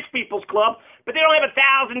join a rich people's club, but they don't have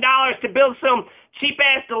 $1,000 to build some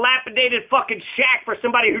cheap-ass, dilapidated fucking shack for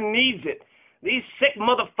somebody who needs it. These sick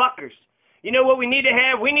motherfuckers. You know what we need to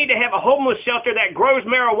have? We need to have a homeless shelter that grows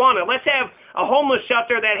marijuana. Let's have a homeless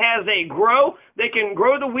shelter that has a grow. They can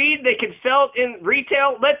grow the weed. They can sell it in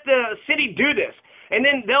retail. Let the city do this. And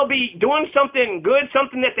then they'll be doing something good,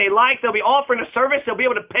 something that they like. They'll be offering a service. They'll be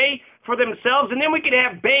able to pay for themselves. And then we could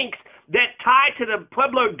have banks that tie to the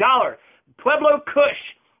Pueblo dollar. Pueblo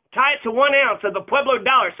Kush. Tie it to 1 ounce of the Pueblo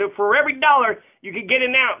dollar. So for every dollar, you could get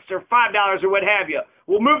an ounce or $5 or what have you.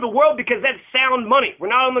 We'll move the world because that's sound money. We're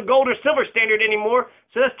not on the gold or silver standard anymore.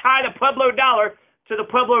 So let's tie the Pueblo dollar to the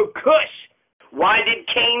Pueblo Kush. Why did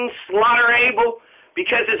Cain slaughter Abel?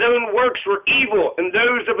 Because his own works were evil and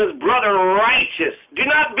those of his brother righteous. Do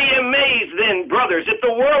not be amazed then, brothers, if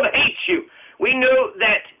the world hates you. We know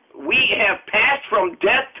that we have passed from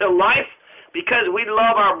death to life because we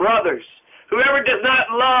love our brothers. Whoever does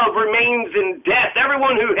not love remains in death.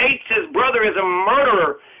 Everyone who hates his brother is a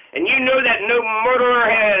murderer. And you know that no murderer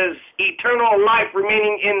has eternal life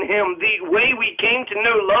remaining in him. The way we came to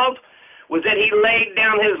know love was that he laid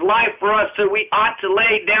down his life for us, so we ought to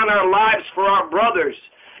lay down our lives for our brothers.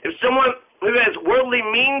 If someone who has worldly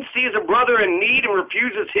means sees a brother in need and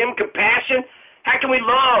refuses him compassion, how can we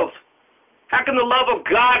love? How can the love of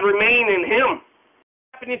God remain in him?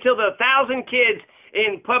 Until the 1,000 kids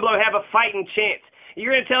in Pueblo have a fighting chance.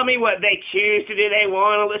 You're going to tell me what they choose to do, they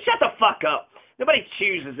want to. Shut the fuck up. Nobody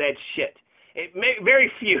chooses that shit. Very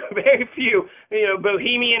few,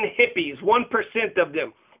 bohemian hippies, 1% of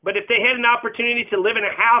them. But if they had an opportunity to live in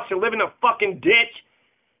a house or live in a fucking ditch,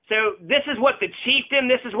 so this is what the chieftain,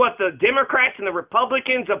 this is what the Democrats and the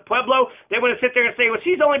Republicans of Pueblo, they want to sit there and say, well,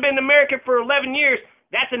 she's only been in America for 11 years.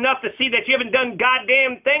 That's enough to see that you haven't done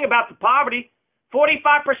goddamn thing about the poverty.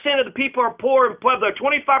 45% of the people are poor in Pueblo.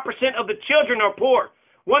 25% of the children are poor.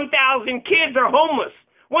 1,000 kids are homeless.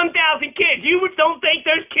 1,000 kids. You don't think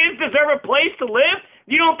those kids deserve a place to live?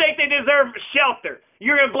 You don't think they deserve shelter?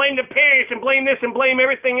 You're going to blame the parents and blame this and blame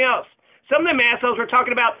everything else. Some of them assholes were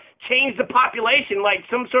talking about change the population, like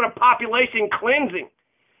some sort of population cleansing.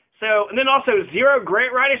 So, and then also 0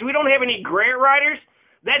 grant writers. We don't have any grant writers.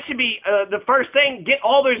 That should be the first thing. Get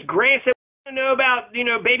all those grants that we know about,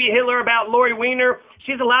 Baby Hitler, about Lori Weiner.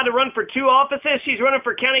 She's allowed to run for 2 offices. She's running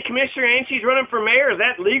for county commissioner and she's running for mayor. Is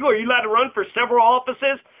that legal? Are you allowed to run for several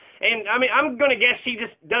offices? And, I'm going to guess she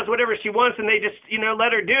just does whatever she wants and they just,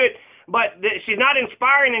 let her do it. But she's not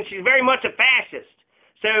inspiring and she's very much a fascist.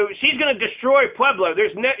 So she's going to destroy Pueblo.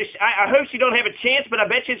 I hope she don't have a chance, but I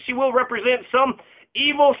bet you she will represent some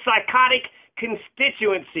evil, psychotic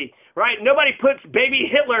constituency, right? Nobody puts Baby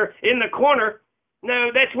Hitler in the corner.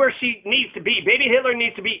 No, that's where she needs to be. Baby Hitler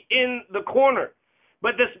needs to be in the corner.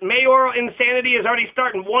 But this mayoral insanity is already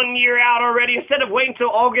starting 1 year out already. Instead of waiting until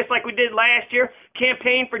August like we did last year,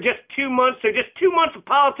 campaign for just 2 months, so just 2 months of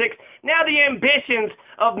politics. Now the ambitions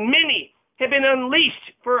of many have been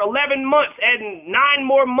unleashed for 11 months, adding 9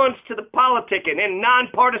 more months to the politicking and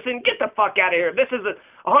nonpartisan. Get the fuck out of here. This is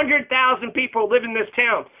 100,000 people live in this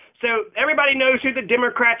town. So everybody knows who the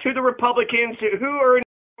Democrats, who the Republicans, who are in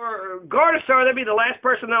Gardasar. That'd be the last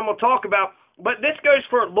person I'm going to talk about. But this goes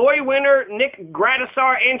for Lori Winter, Nick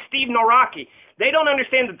Gradisar, and Steve Noraki. They don't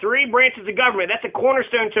understand the 3 branches of government. That's a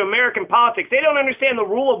cornerstone to American politics. They don't understand the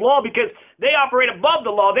rule of law because they operate above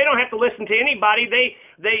the law. They don't have to listen to anybody.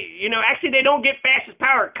 Actually they don't get fascist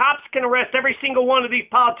power. Cops can arrest every single one of these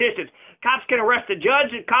politicians. Cops can arrest the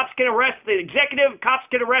judge, and cops can arrest the executive, cops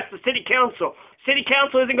can arrest the city council. City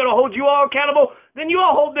council isn't going to hold you all accountable, then you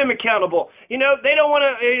all hold them accountable. They don't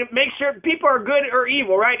want to make sure people are good or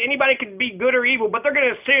evil, right? Anybody could be good or evil, but they're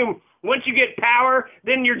going to assume once you get power,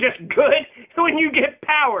 then you're just good. When you get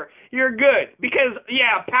power, you're good. Because,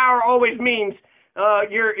 power always means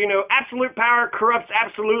absolute power corrupts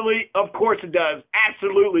absolutely. Of course it does.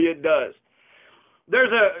 Absolutely it does.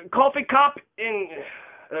 There's a coffee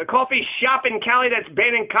shop in Cali that's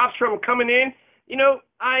banning cops from coming in.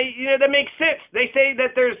 That makes sense. They say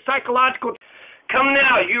that there's psychological. Come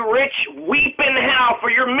now, you rich, weep and howl for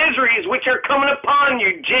your miseries which are coming upon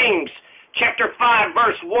you. James chapter 5,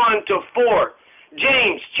 verse 1 to 4.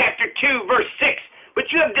 James chapter 2, verse 6.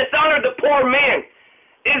 But you have dishonored the poor man.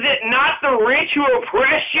 Is it not the rich who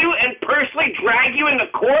oppress you and personally drag you into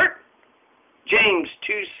court? James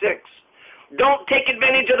 2:6. Don't take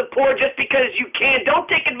advantage of the poor just because you can. Don't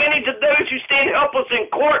take advantage of those who stand helpless in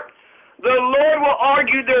court. The Lord will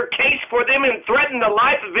argue their case for them and threaten the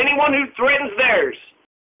life of anyone who threatens theirs.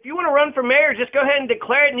 If you want to run for mayor, just go ahead and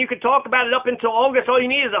declare it, and you can talk about it up until August. All you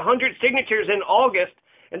need is 100 signatures in August,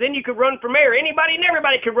 and then you could run for mayor. Anybody and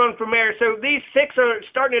everybody could run for mayor. So these 6 are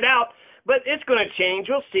starting it out, but it's going to change.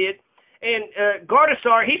 We'll see it. And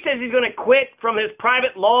Gardasar, he says he's going to quit from his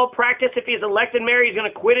private law practice. If he's elected mayor, he's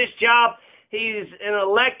going to quit his job. He's an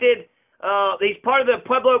elected, he's part of the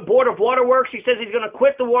Pueblo Board of Waterworks. He says he's going to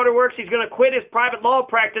quit the waterworks. He's going to quit his private law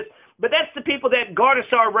practice. But that's the people that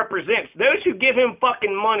Gardasar represents, those who give him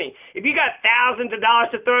fucking money. If you got thousands of dollars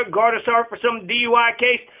to throw at Gardasar for some DUI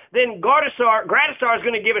case, then Gradisar is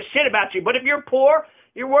going to give a shit about you. But if you're poor,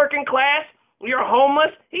 you're working class, you're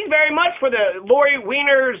homeless, he's very much for the Lori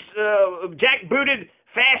Wiener's jackbooted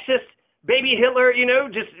fascist baby Hitler,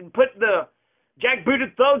 just put the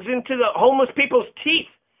jackbooted thugs into the homeless people's teeth.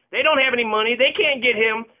 They don't have any money. They can't get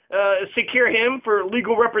him, secure him for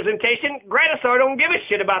legal representation. Gradisar don't give a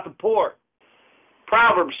shit about the poor.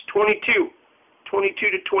 Proverbs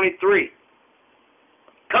 22:22-23.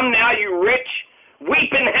 Come now, you rich,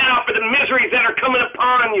 weep and howl for the miseries that are coming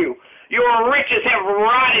upon you. Your riches have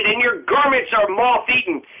rotted, and your garments are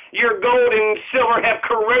moth-eaten. Your gold and silver have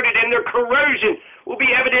corroded, and their corrosion will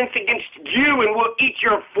be evidence against you and will eat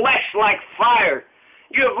your flesh like fire.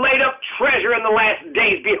 You have laid up treasure in the last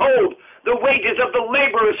days. Behold, the wages of the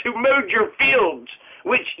laborers who mowed your fields,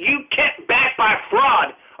 which you kept back by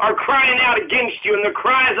fraud, are crying out against you, and the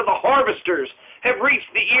cries of the harvesters have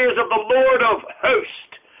reached the ears of the Lord of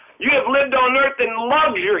hosts. You have lived on earth in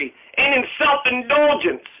luxury and in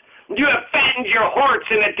self-indulgence. You have fattened your hearts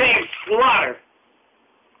in a day of slaughter.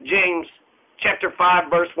 James chapter 5,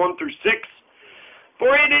 verse 1-6.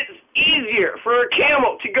 For it is easier for a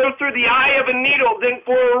camel to go through the eye of a needle than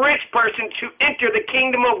for a rich person to enter the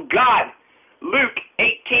kingdom of God. Luke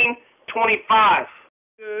 18:25.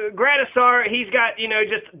 Gradisar, he's got,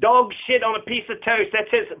 just dog shit on a piece of toast. That's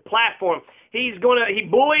his platform. He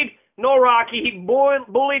bullied Noraki. He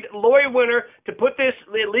bullied Lori Winter to put this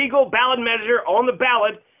illegal ballot measure on the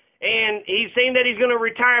ballot. And he's saying that he's going to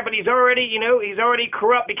retire, but he's already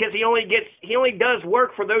corrupt because he only does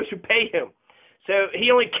work for those who pay him. So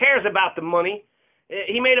he only cares about the money.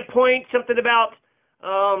 He made a point, something about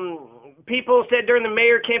people said during the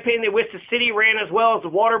mayor campaign they wish the city ran as well as the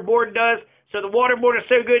water board does. So the water board is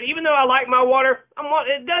so good. Even though I like my water,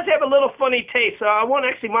 it does have a little funny taste. So I want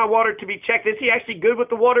actually my water to be checked. Is he actually good with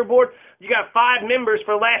the water board? You got 5 members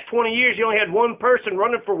for the last 20 years. You only had 1 person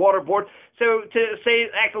running for water board. So to say,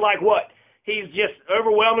 act like what? He's just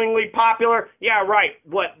overwhelmingly popular? Yeah, right.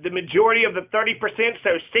 What, the majority of the 30%,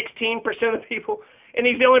 so 16% of the people? And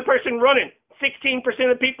he's the only person running. 16% of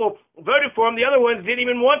the people voted for him. The other ones didn't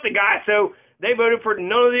even want the guy, so they voted for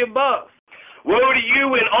none of the above. Woe to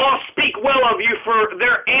you, and all speak well of you, for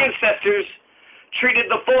their ancestors treated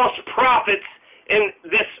the false prophets in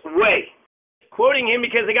this way. Quoting him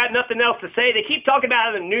because they got nothing else to say. They keep talking about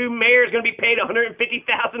how the new mayor is going to be paid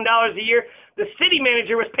 $150,000 a year. The city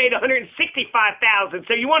manager was paid $165,000.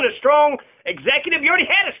 So you want a strong executive? You already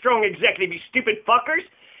had a strong executive, you stupid fuckers.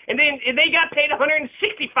 And then they got paid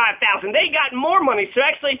 $165,000. They got more money. So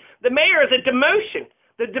actually, the mayor is a demotion.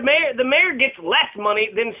 The mayor gets less money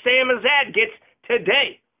than Sam Azad gets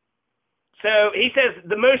today. So he says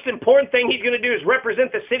the most important thing he's going to do is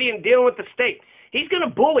represent the city and deal with the state. He's going to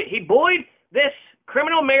bully. He bullied this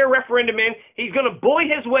criminal mayor referendum in. He's going to bully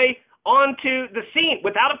his way onto the scene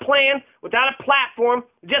without a plan, without a platform,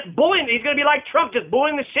 just bullying. He's going to be like Trump, just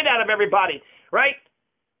bullying the shit out of everybody, right?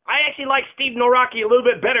 I actually like Steve Noraki a little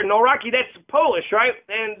bit better. Noraki, that's Polish, right?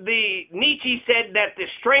 And Nietzsche said that the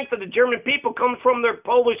strength of the German people comes from their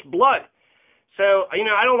Polish blood. So, I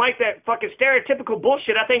don't like that fucking stereotypical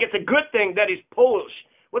bullshit. I think it's a good thing that he's Polish.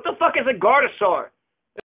 What the fuck is a Gardasar?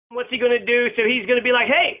 What's he going to do? So he's going to be like,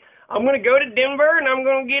 hey, I'm going to go to Denver and I'm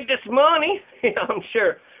going to get this money. I'm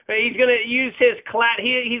sure. He's going to use his clout.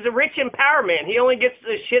 He's a rich and power man. He only gets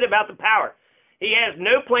the shit about the power. He has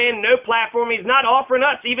no plan, no platform. He's not offering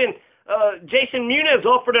us. Even Jason Muniz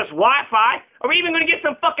offered us Wi-Fi. Are we even going to get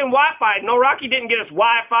some fucking Wi-Fi? Noraki didn't get us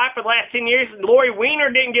Wi-Fi for the last 10 years. Lori Wiener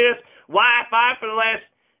didn't get us Wi-Fi for the last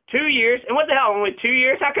 2 years. And what the hell, only 2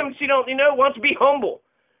 years? How come she don't, wants to be humble?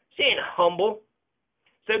 She ain't humble.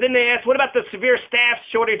 So then they asked, what about the severe staff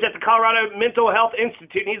shortage at the Colorado Mental Health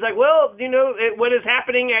Institute? And he's like, well, what is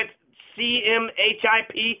happening at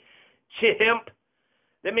CMHIP, CHIMP,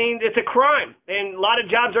 that means it's a crime. And a lot of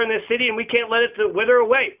jobs are in this city, and we can't let it wither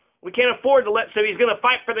away. We can't afford to so he's going to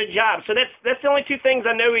fight for the job. So that's the only 2 things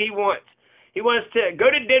I know he wants. He wants to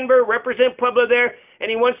go to Denver, represent Pueblo there,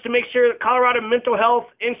 and he wants to make sure the Colorado Mental Health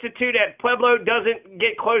Institute at Pueblo doesn't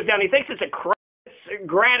get closed down. He thinks it's a crime.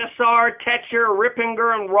 Gradisar, Tetcher,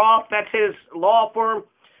 Rippinger, and Roth, that's his law firm.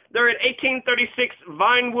 They're at 1836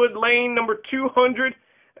 Vinewood Lane, number 200.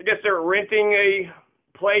 I guess they're renting a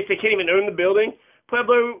place. They can't even own the building.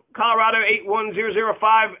 Pueblo, Colorado,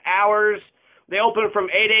 81005 hours. They open from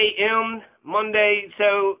 8 a.m. Monday.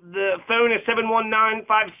 So the phone is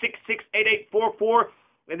 719-566-8844.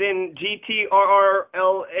 and then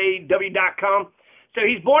GTRRLAW.com. So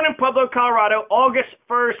he's born in Pueblo, Colorado, August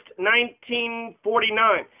 1st,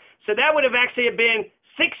 1949. So that would have actually been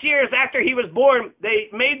 6 years after he was born. They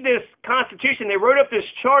made this constitution. They wrote up this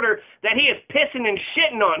charter that he is pissing and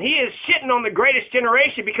shitting on. He is shitting on the greatest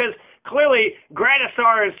generation because clearly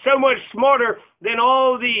Gradisar is so much smarter than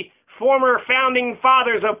all the former founding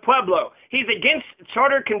fathers of Pueblo. He's against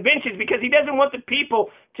charter conventions because he doesn't want the people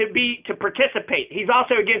to participate. He's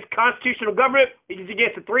also against constitutional government. He's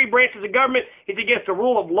against the three branches of government. He's against the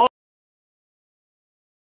rule of law.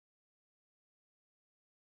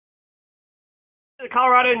 The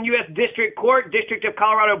Colorado and U.S. District Court, District of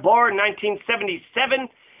Colorado Bar in 1977.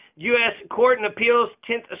 U.S. Court and Appeals,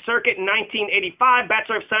 10th Circuit in 1985.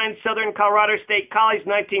 Bachelor of Science, Southern Colorado State College,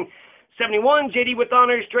 1971. J.D. with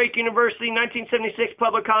Honors, Drake University, 1976.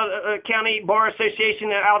 Public County Bar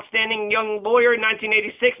Association, Outstanding Young Lawyer,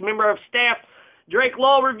 1986. Member of Staff, Drake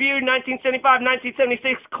Law Review, 1975,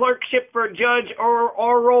 1976. Clerkship for Judge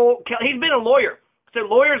Oral. He's been a lawyer, so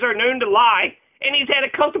lawyers are known to lie. And he's had a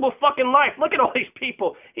comfortable fucking life. Look at all these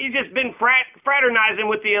people. He's just been fraternizing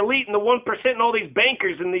with the elite and the 1% and all these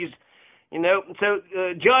bankers and these, you know. So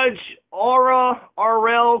Judge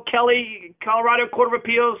R.L. Kelly, Colorado Court of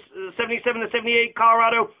Appeals, 77 to 78,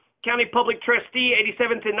 Colorado County Public Trustee,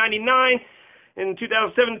 87 to 99. In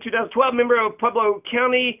 2007 to 2012, member of Pueblo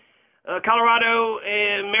County, Colorado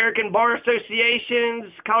American Bar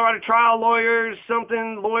Associations, Colorado Trial Lawyers,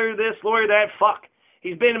 something, lawyer this, lawyer that, fuck.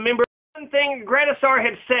 He's been a member. One thing Gradisar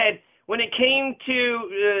had said when it came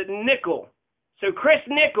to Nickel. So Chris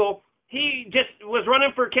Nickel, he just was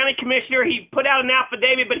running for county commissioner. He put out an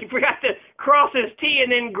affidavit, but he forgot to cross his T,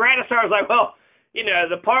 and then Gradisar was like, well, you know,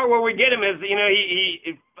 the part where we get him is, you know,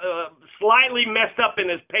 he slightly messed up in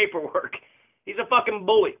his paperwork. He's a fucking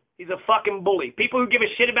bully. He's a fucking bully. People who give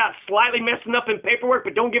a shit about slightly messing up in paperwork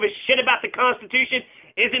but don't give a shit about the Constitution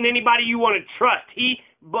isn't anybody you want to trust. He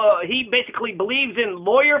basically believes in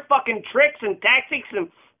lawyer fucking tricks and tactics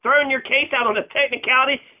and throwing your case out on a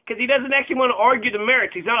technicality because he doesn't actually want to argue the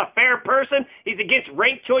merits. He's not a fair person. He's against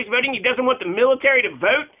ranked choice voting. He doesn't want the military to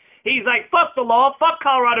vote. He's like, fuck the law. Fuck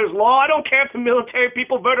Colorado's law. I don't care if the military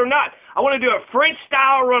people vote or not. I want to do a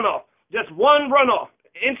French-style runoff. Just one runoff.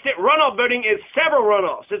 Instant runoff voting is several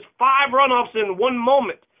runoffs. It's 5 runoffs in one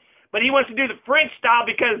moment. But he wants to do the French style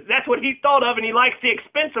because that's what he thought of, and he likes the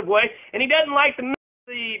expensive way, and he doesn't like the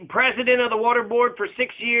president of the water board for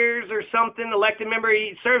 6 years or something, elected member.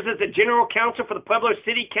 He serves as the general counsel for the Pueblo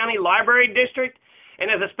City County Library District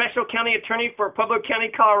and as a special county attorney for Pueblo County,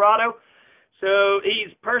 Colorado. So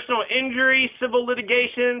he's personal injury, civil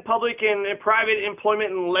litigation, public and private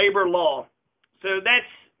employment, and labor law. So that's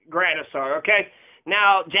Gradisar, okay?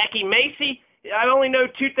 Now, Jackie Macy, I only know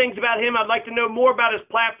 2 things about him. I'd like to know more about his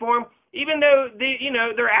platform. Even though,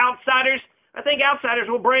 they're outsiders, I think outsiders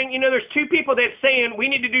will bring, there's 2 people that's saying we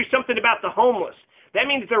need to do something about the homeless. That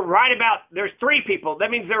means they're right about, there's 3 people.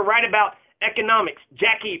 That means they're right about economics.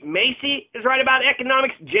 Jackie Macy is right about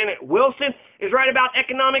economics. Janet Wilson is right about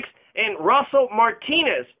economics. And Russell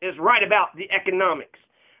Martinez is right about the economics.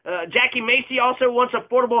 Jackie Macy also wants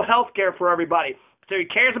affordable health care for everybody. So he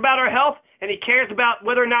cares about our health, and he cares about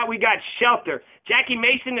whether or not we got shelter. Jackie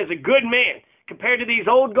Mason is a good man. Compared to these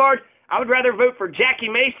old guard, I would rather vote for Jackie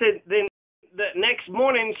Mason than the next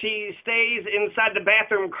morning she stays inside the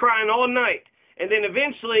bathroom crying all night. And then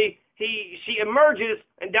eventually she emerges,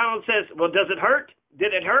 and Donald says, well, does it hurt?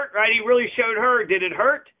 Did it hurt? Right? He really showed her, did it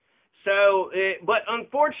hurt? So, but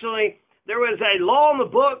unfortunately, there was a law in the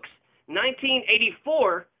books,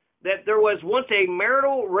 1984, that there was once a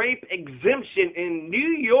marital rape exemption in New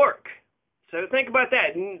York. So think about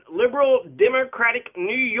that. Liberal Democratic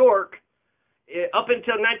New York, up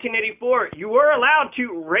until 1984, you were allowed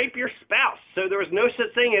to rape your spouse. So there was no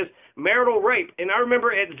such thing as marital rape. And I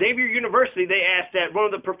remember at Xavier University, they asked that. One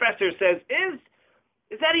of the professors says,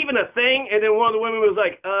 is that even a thing? And then one of the women was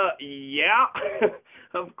like, yeah,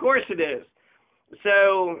 of course it is.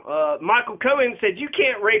 So Michael Cohen said, you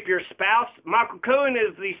can't rape your spouse. Michael Cohen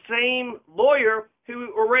is the same lawyer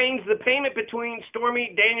who arranged the payment between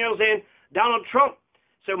Stormy Daniels and Donald Trump.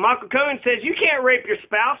 So Michael Cohen says, you can't rape your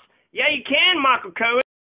spouse. Yeah, you can, Michael Cohen.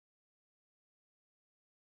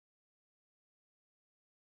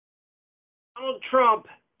 Donald Trump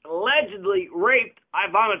allegedly raped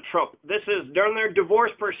Ivana Trump. This is during their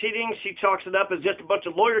divorce proceedings. She chalks it up as just a bunch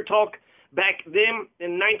of lawyer talk. Back then,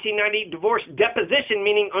 in 1990, divorce deposition,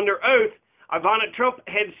 meaning under oath, Ivana Trump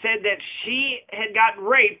had said that she had got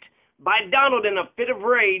raped by Donald in a fit of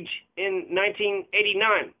rage in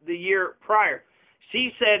 1989, the year prior.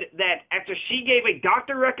 She said that after she gave a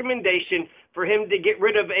doctor recommendation for him to get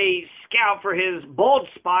rid of a scalp for his bald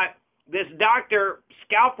spot, this doctor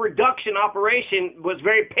scalp reduction operation was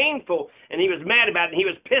very painful, and he was mad about it, and he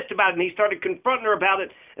was pissed about it, and he started confronting her about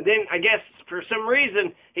it, and then I guess for some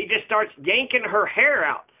reason he just starts yanking her hair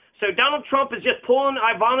out. So Donald Trump is just pulling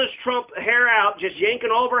Ivana Trump's hair out, just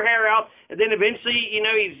yanking all of her hair out, and then eventually,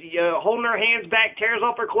 he's holding her hands back, tears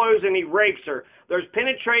off her clothes, and he rapes her. There's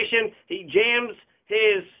penetration. He jams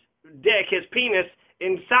his dick, his penis,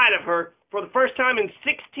 inside of her for the first time in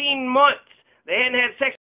 16 months. They hadn't had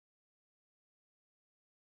sex.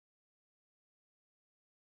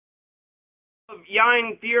 Of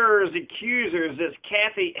Jan Fuhrer's accusers is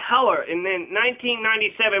Kathy Heller. And then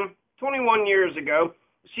 1997, 21 years ago,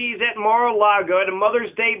 she's at Mar-a-Lago at a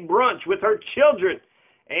Mother's Day brunch with her children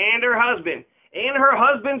and her husband and her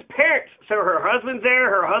husband's parents. So her husband's there,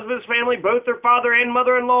 her husband's family, both her father and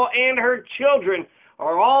mother-in-law and her children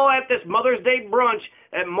are all at this Mother's Day brunch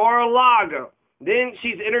at Mar-a-Lago. Then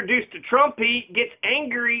she's introduced to Trump. He gets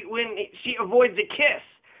angry when she avoids a kiss.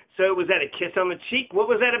 So was that a kiss on the cheek? What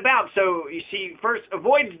was that about? So she first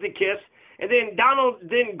avoids the kiss, and then Donald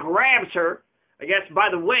then grabs her, I guess, by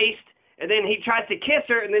the waist, and then he tries to kiss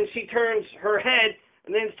her, and then she turns her head,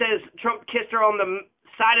 and then says Trump kissed her on the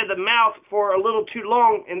side of the mouth for a little too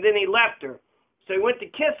long, and then he left her. So he went to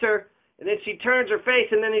kiss her, and then she turns her face,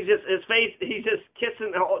 and then he's just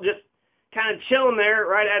kissing, just kind of chilling there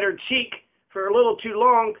right at her cheek for a little too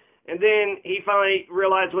long, and then he finally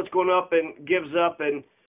realized what's going on and gives up. And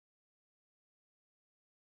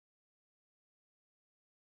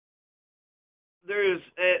there's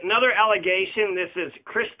another allegation. This is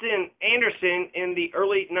Kristen Anderson in the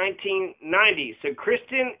early 1990s. So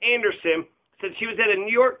Kristen Anderson said she was at a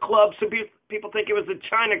New York club. Some people think it was the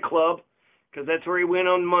China Club because that's where he went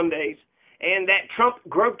on Mondays. And that Trump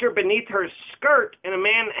groped her beneath her skirt in a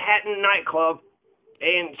Manhattan nightclub.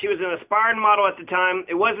 And she was an aspiring model at the time.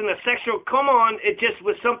 It wasn't a sexual come on. It just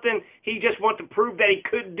was something he just wanted to prove that he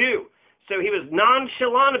could do. So he was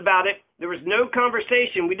nonchalant about it. There was no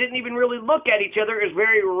conversation. We didn't even really look at each other. It was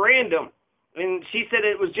very random. And she said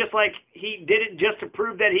it was just like he did it just to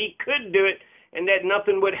prove that he could do it and that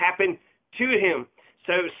nothing would happen to him.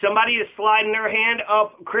 So somebody is sliding their hand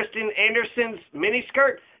up Kristen Anderson's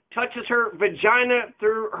miniskirt, touches her vagina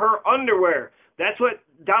through her underwear. That's what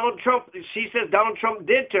she says Donald Trump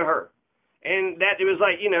did to her. And that it was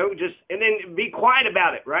like, just, and then be quiet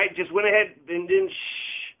about it, right? Just went ahead and then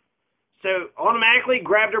shh. So automatically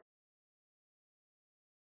grabbed her.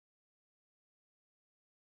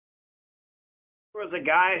 There was a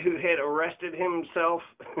guy who had arrested himself.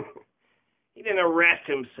 He didn't arrest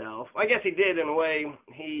himself. I guess he did in a way.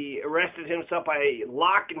 He arrested himself by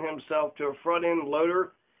locking himself to a front-end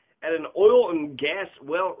loader at an oil and gas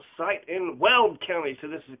well site in Weld County. So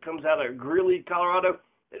this comes out of Greeley, Colorado.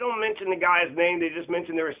 They don't mention the guy's name. They just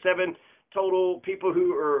mention there were 7 total people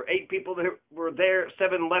or 8 people that were there.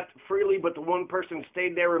 7 left freely, but the one person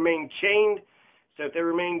stayed there, remained chained. So if they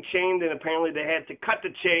remained chained, then apparently they had to cut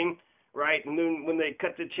the chain, right? And then when they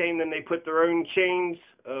cut the chain, then they put their own chains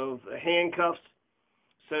of handcuffs.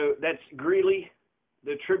 So that's Greeley.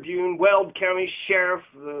 The Tribune, Weld County Sheriff,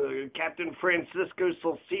 Captain Francisco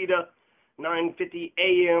Salceda, 9:50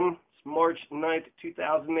 a.m. It's March 9th,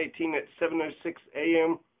 2018 at 7:06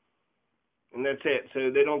 a.m. And that's it. So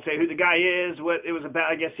they don't say who the guy is, what it was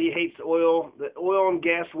about. I guess he hates oil. The oil and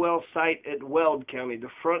gas well site at Weld County. The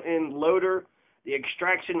front-end loader, the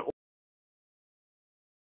extraction.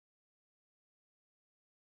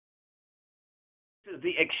 This is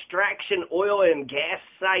the extraction oil and gas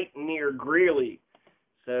site near Greeley.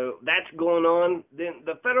 So that's going on. Then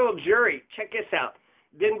the federal jury, check this out.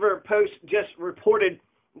 Denver Post just reported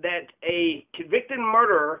that a convicted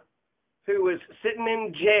murderer who was sitting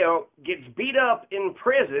in jail gets beat up in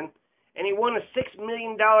prison, and he won a $6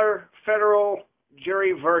 million federal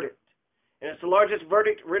jury verdict. And it's the largest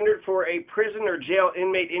verdict rendered for a prison or jail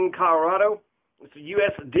inmate in Colorado. The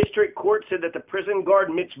U.S. District Court said that the prison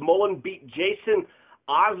guard Mitch Mullen beat Jason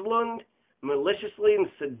Oslund maliciously and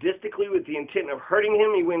sadistically with the intent of hurting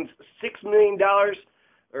him. He wins $6 million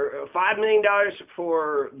or $5 million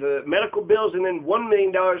for the medical bills and then $1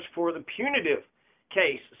 million for the punitive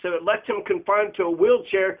case. So it left him confined to a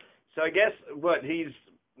wheelchair. So I guess he's,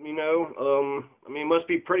 it must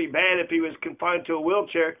be pretty bad if he was confined to a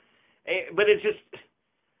wheelchair. But it's just,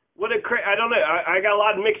 I don't know. I got a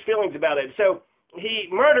lot of mixed feelings about it. So he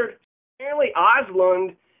murdered, apparently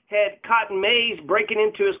Oslund had caught Mays breaking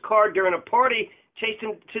into his car during a party, chased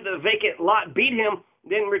him to the vacant lot, beat him,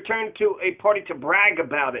 then returned to a party to brag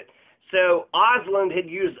about it. So Oslund had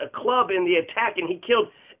used a club in the attack, and he killed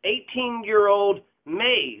 18-year-old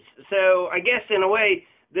Mays. So I guess in a way,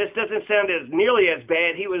 this doesn't sound as nearly as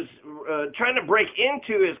bad. He was trying to break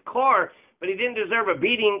into his car, but he didn't deserve a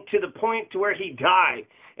beating to the point to where he died.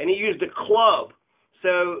 And he used a club.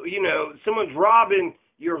 So, you know, someone's robbing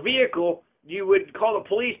your vehicle, you would call the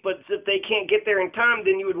police, but if they can't get there in time,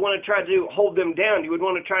 then you would want to try to hold them down. You would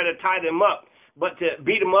want to try to tie them up. But to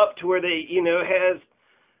beat them up to where they, you know,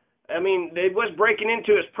 they was breaking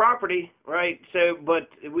into his property, right? So, but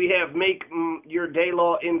we have make your day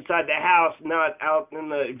law inside the house, not out in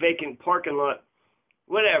the vacant parking lot.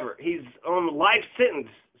 Whatever. He's on life sentence,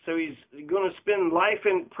 so he's going to spend life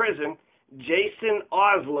in prison. Jason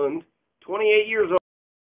Osland, 28 years old.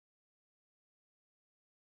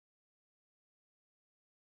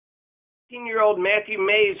 18-year-old Matthew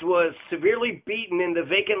Mays was severely beaten in the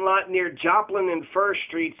vacant lot near Joplin and Fir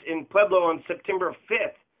Streets in Pueblo on September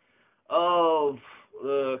 5th of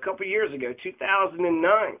a couple years ago,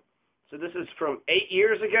 2009. So this is from 8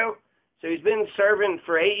 years ago. So he's been serving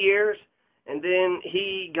for 8 years, and then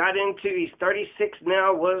he got into, he's 36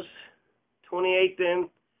 now, was 28 then.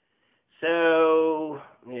 So,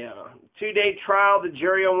 yeah, 2-day trial. The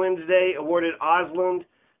jury on Wednesday awarded Osland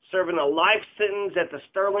serving a life sentence at the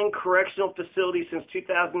Sterling Correctional Facility since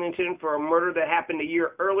 2010 for a murder that happened a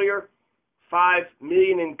year earlier, $5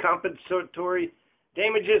 million in compensatory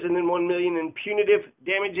damages, and then $1 million in punitive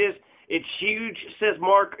damages. It's huge, says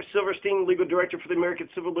Mark Silverstein, legal director for the American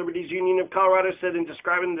Civil Liberties Union of Colorado, said in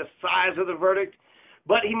describing the size of the verdict.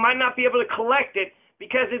 But he might not be able to collect it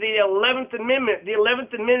because of the 11th Amendment. The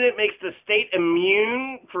 11th Amendment makes the state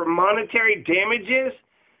immune for monetary damages.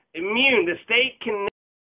 Immune. The state can.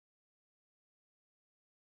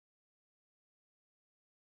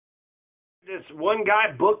 This one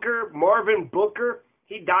guy, Booker, Marvin Booker,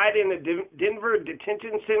 he died in the Denver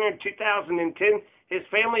Detention Center in 2010. His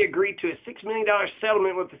family agreed to a $6 million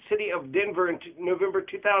settlement with the city of Denver in November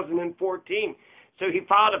 2014. So he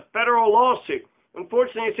filed a federal lawsuit.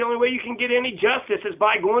 Unfortunately, it's the only way you can get any justice is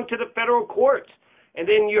by going to the federal courts. And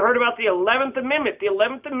then you heard about the 11th Amendment. The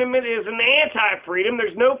 11th Amendment is an anti-freedom.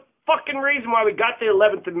 There's no fucking reason why we got the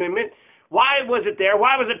 11th Amendment. Why was it there?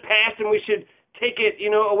 Why was it passed? And we should take it,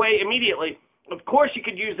 away immediately. Of course, you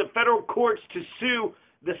could use the federal courts to sue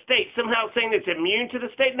the state, somehow saying it's immune to the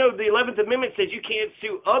state. No, the 11th Amendment says you can't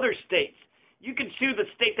sue other states. You can sue the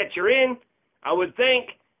state that you're in, I would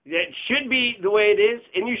think. That should be the way it is,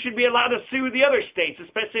 and you should be allowed to sue the other states,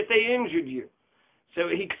 especially if they injured you. So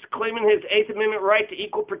he's claiming his 8th Amendment right to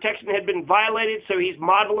equal protection had been violated, so he's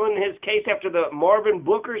modeling his case after the Marvin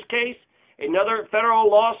Booker's case, another federal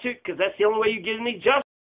lawsuit, because that's the only way you get any justice.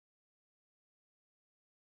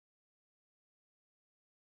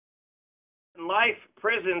 Life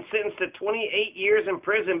prison, sentenced to 28 years in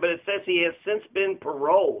prison, but it says he has since been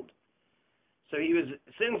paroled. So he was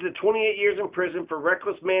sentenced to 28 years in prison for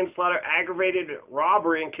reckless manslaughter, aggravated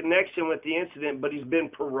robbery in connection with the incident, but he's been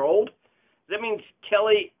paroled? That means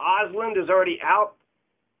Kelly Osland is already out?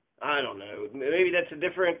 I don't know. Maybe that's a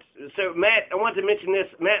different... So, Matt, I want to mention this.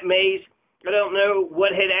 Matt Mays, I don't know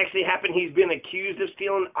what had actually happened. He's been accused of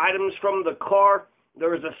stealing items from the car.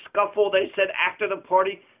 There was a scuffle, they said, after the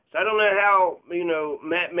party. So I don't know how,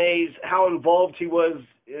 Matt Mays, how involved he was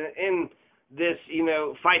in this,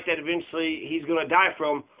 fight that eventually he's going to die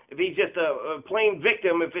from. If he's just a plain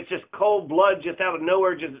victim, if it's just cold blood just out of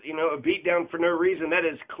nowhere, just, a beat down for no reason, that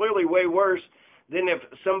is clearly way worse than if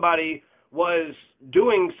somebody was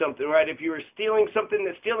doing something, right? If you were stealing something,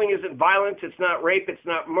 that stealing isn't violence, it's not rape, it's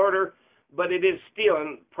not murder, but it is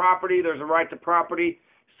stealing property. There's a right to property.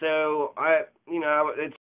 So,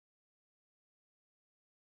 it's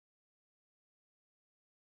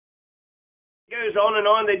goes on and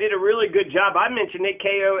on. They did a really good job. I mentioned it.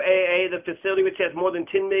 KOAA, the facility which has more than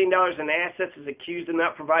 $10 million in assets, is accused of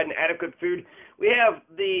not providing adequate food. We have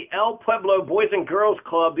the El Pueblo Boys and Girls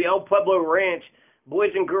Club, the El Pueblo Ranch,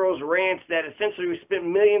 Boys and Girls Ranch, that essentially we spent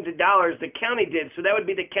millions of dollars. The county did. So that would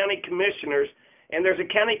be the county commissioners. And there's a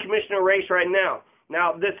county commissioner race right now.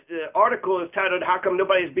 Now, this article is titled, How Come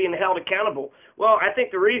Nobody's Being Held Accountable? Well, I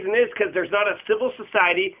think the reason is because there's not a civil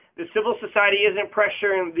society. The civil society isn't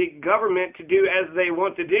pressuring the government to do as they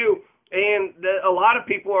want to do, and a lot of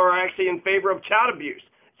people are actually in favor of child abuse.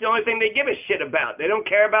 It's the only thing they give a shit about. They don't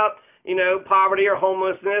care about, poverty or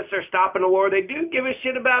homelessness or stopping a war. They do give a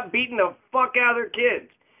shit about beating the fuck out of their kids.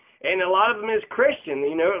 And a lot of them is Christian,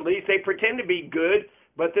 at least they pretend to be good,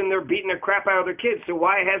 but then they're beating the crap out of their kids. So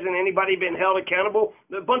why hasn't anybody been held accountable?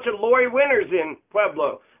 There's a bunch of Lori winners in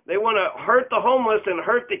Pueblo. They want to hurt the homeless and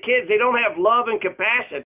hurt the kids. They don't have love and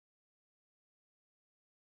compassion.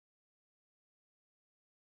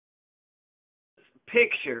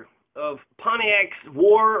 Picture of Pontiac's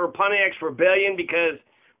war or Pontiac's rebellion because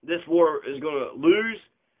this war is going to lose.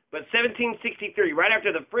 But 1763, right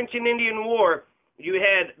after the French and Indian War, you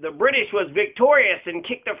had the British was victorious and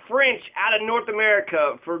kicked the French out of North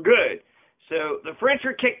America for good. So the French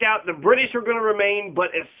were kicked out, the British were going to remain,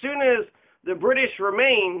 but as soon as the British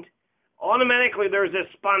remained, automatically there's this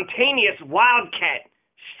spontaneous wildcat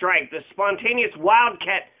strike, the spontaneous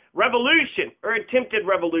wildcat revolution, or attempted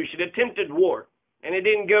revolution, attempted war. And it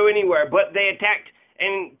didn't go anywhere, but they attacked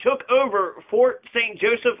and took over Fort St.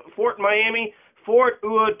 Joseph, Fort Miami, Fort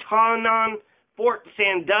Ouatanon, Fort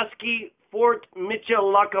Sandusky, Fort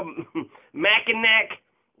Michilimackinac,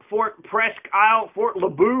 Fort Presque Isle, Fort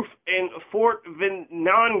LeBoeuf, and Fort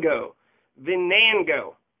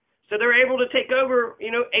Venango. So they're able to take over,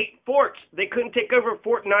 8 forts. They couldn't take over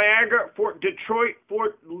Fort Niagara, Fort Detroit,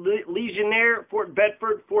 Fort Legionnaire, Fort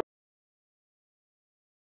Bedford, Fort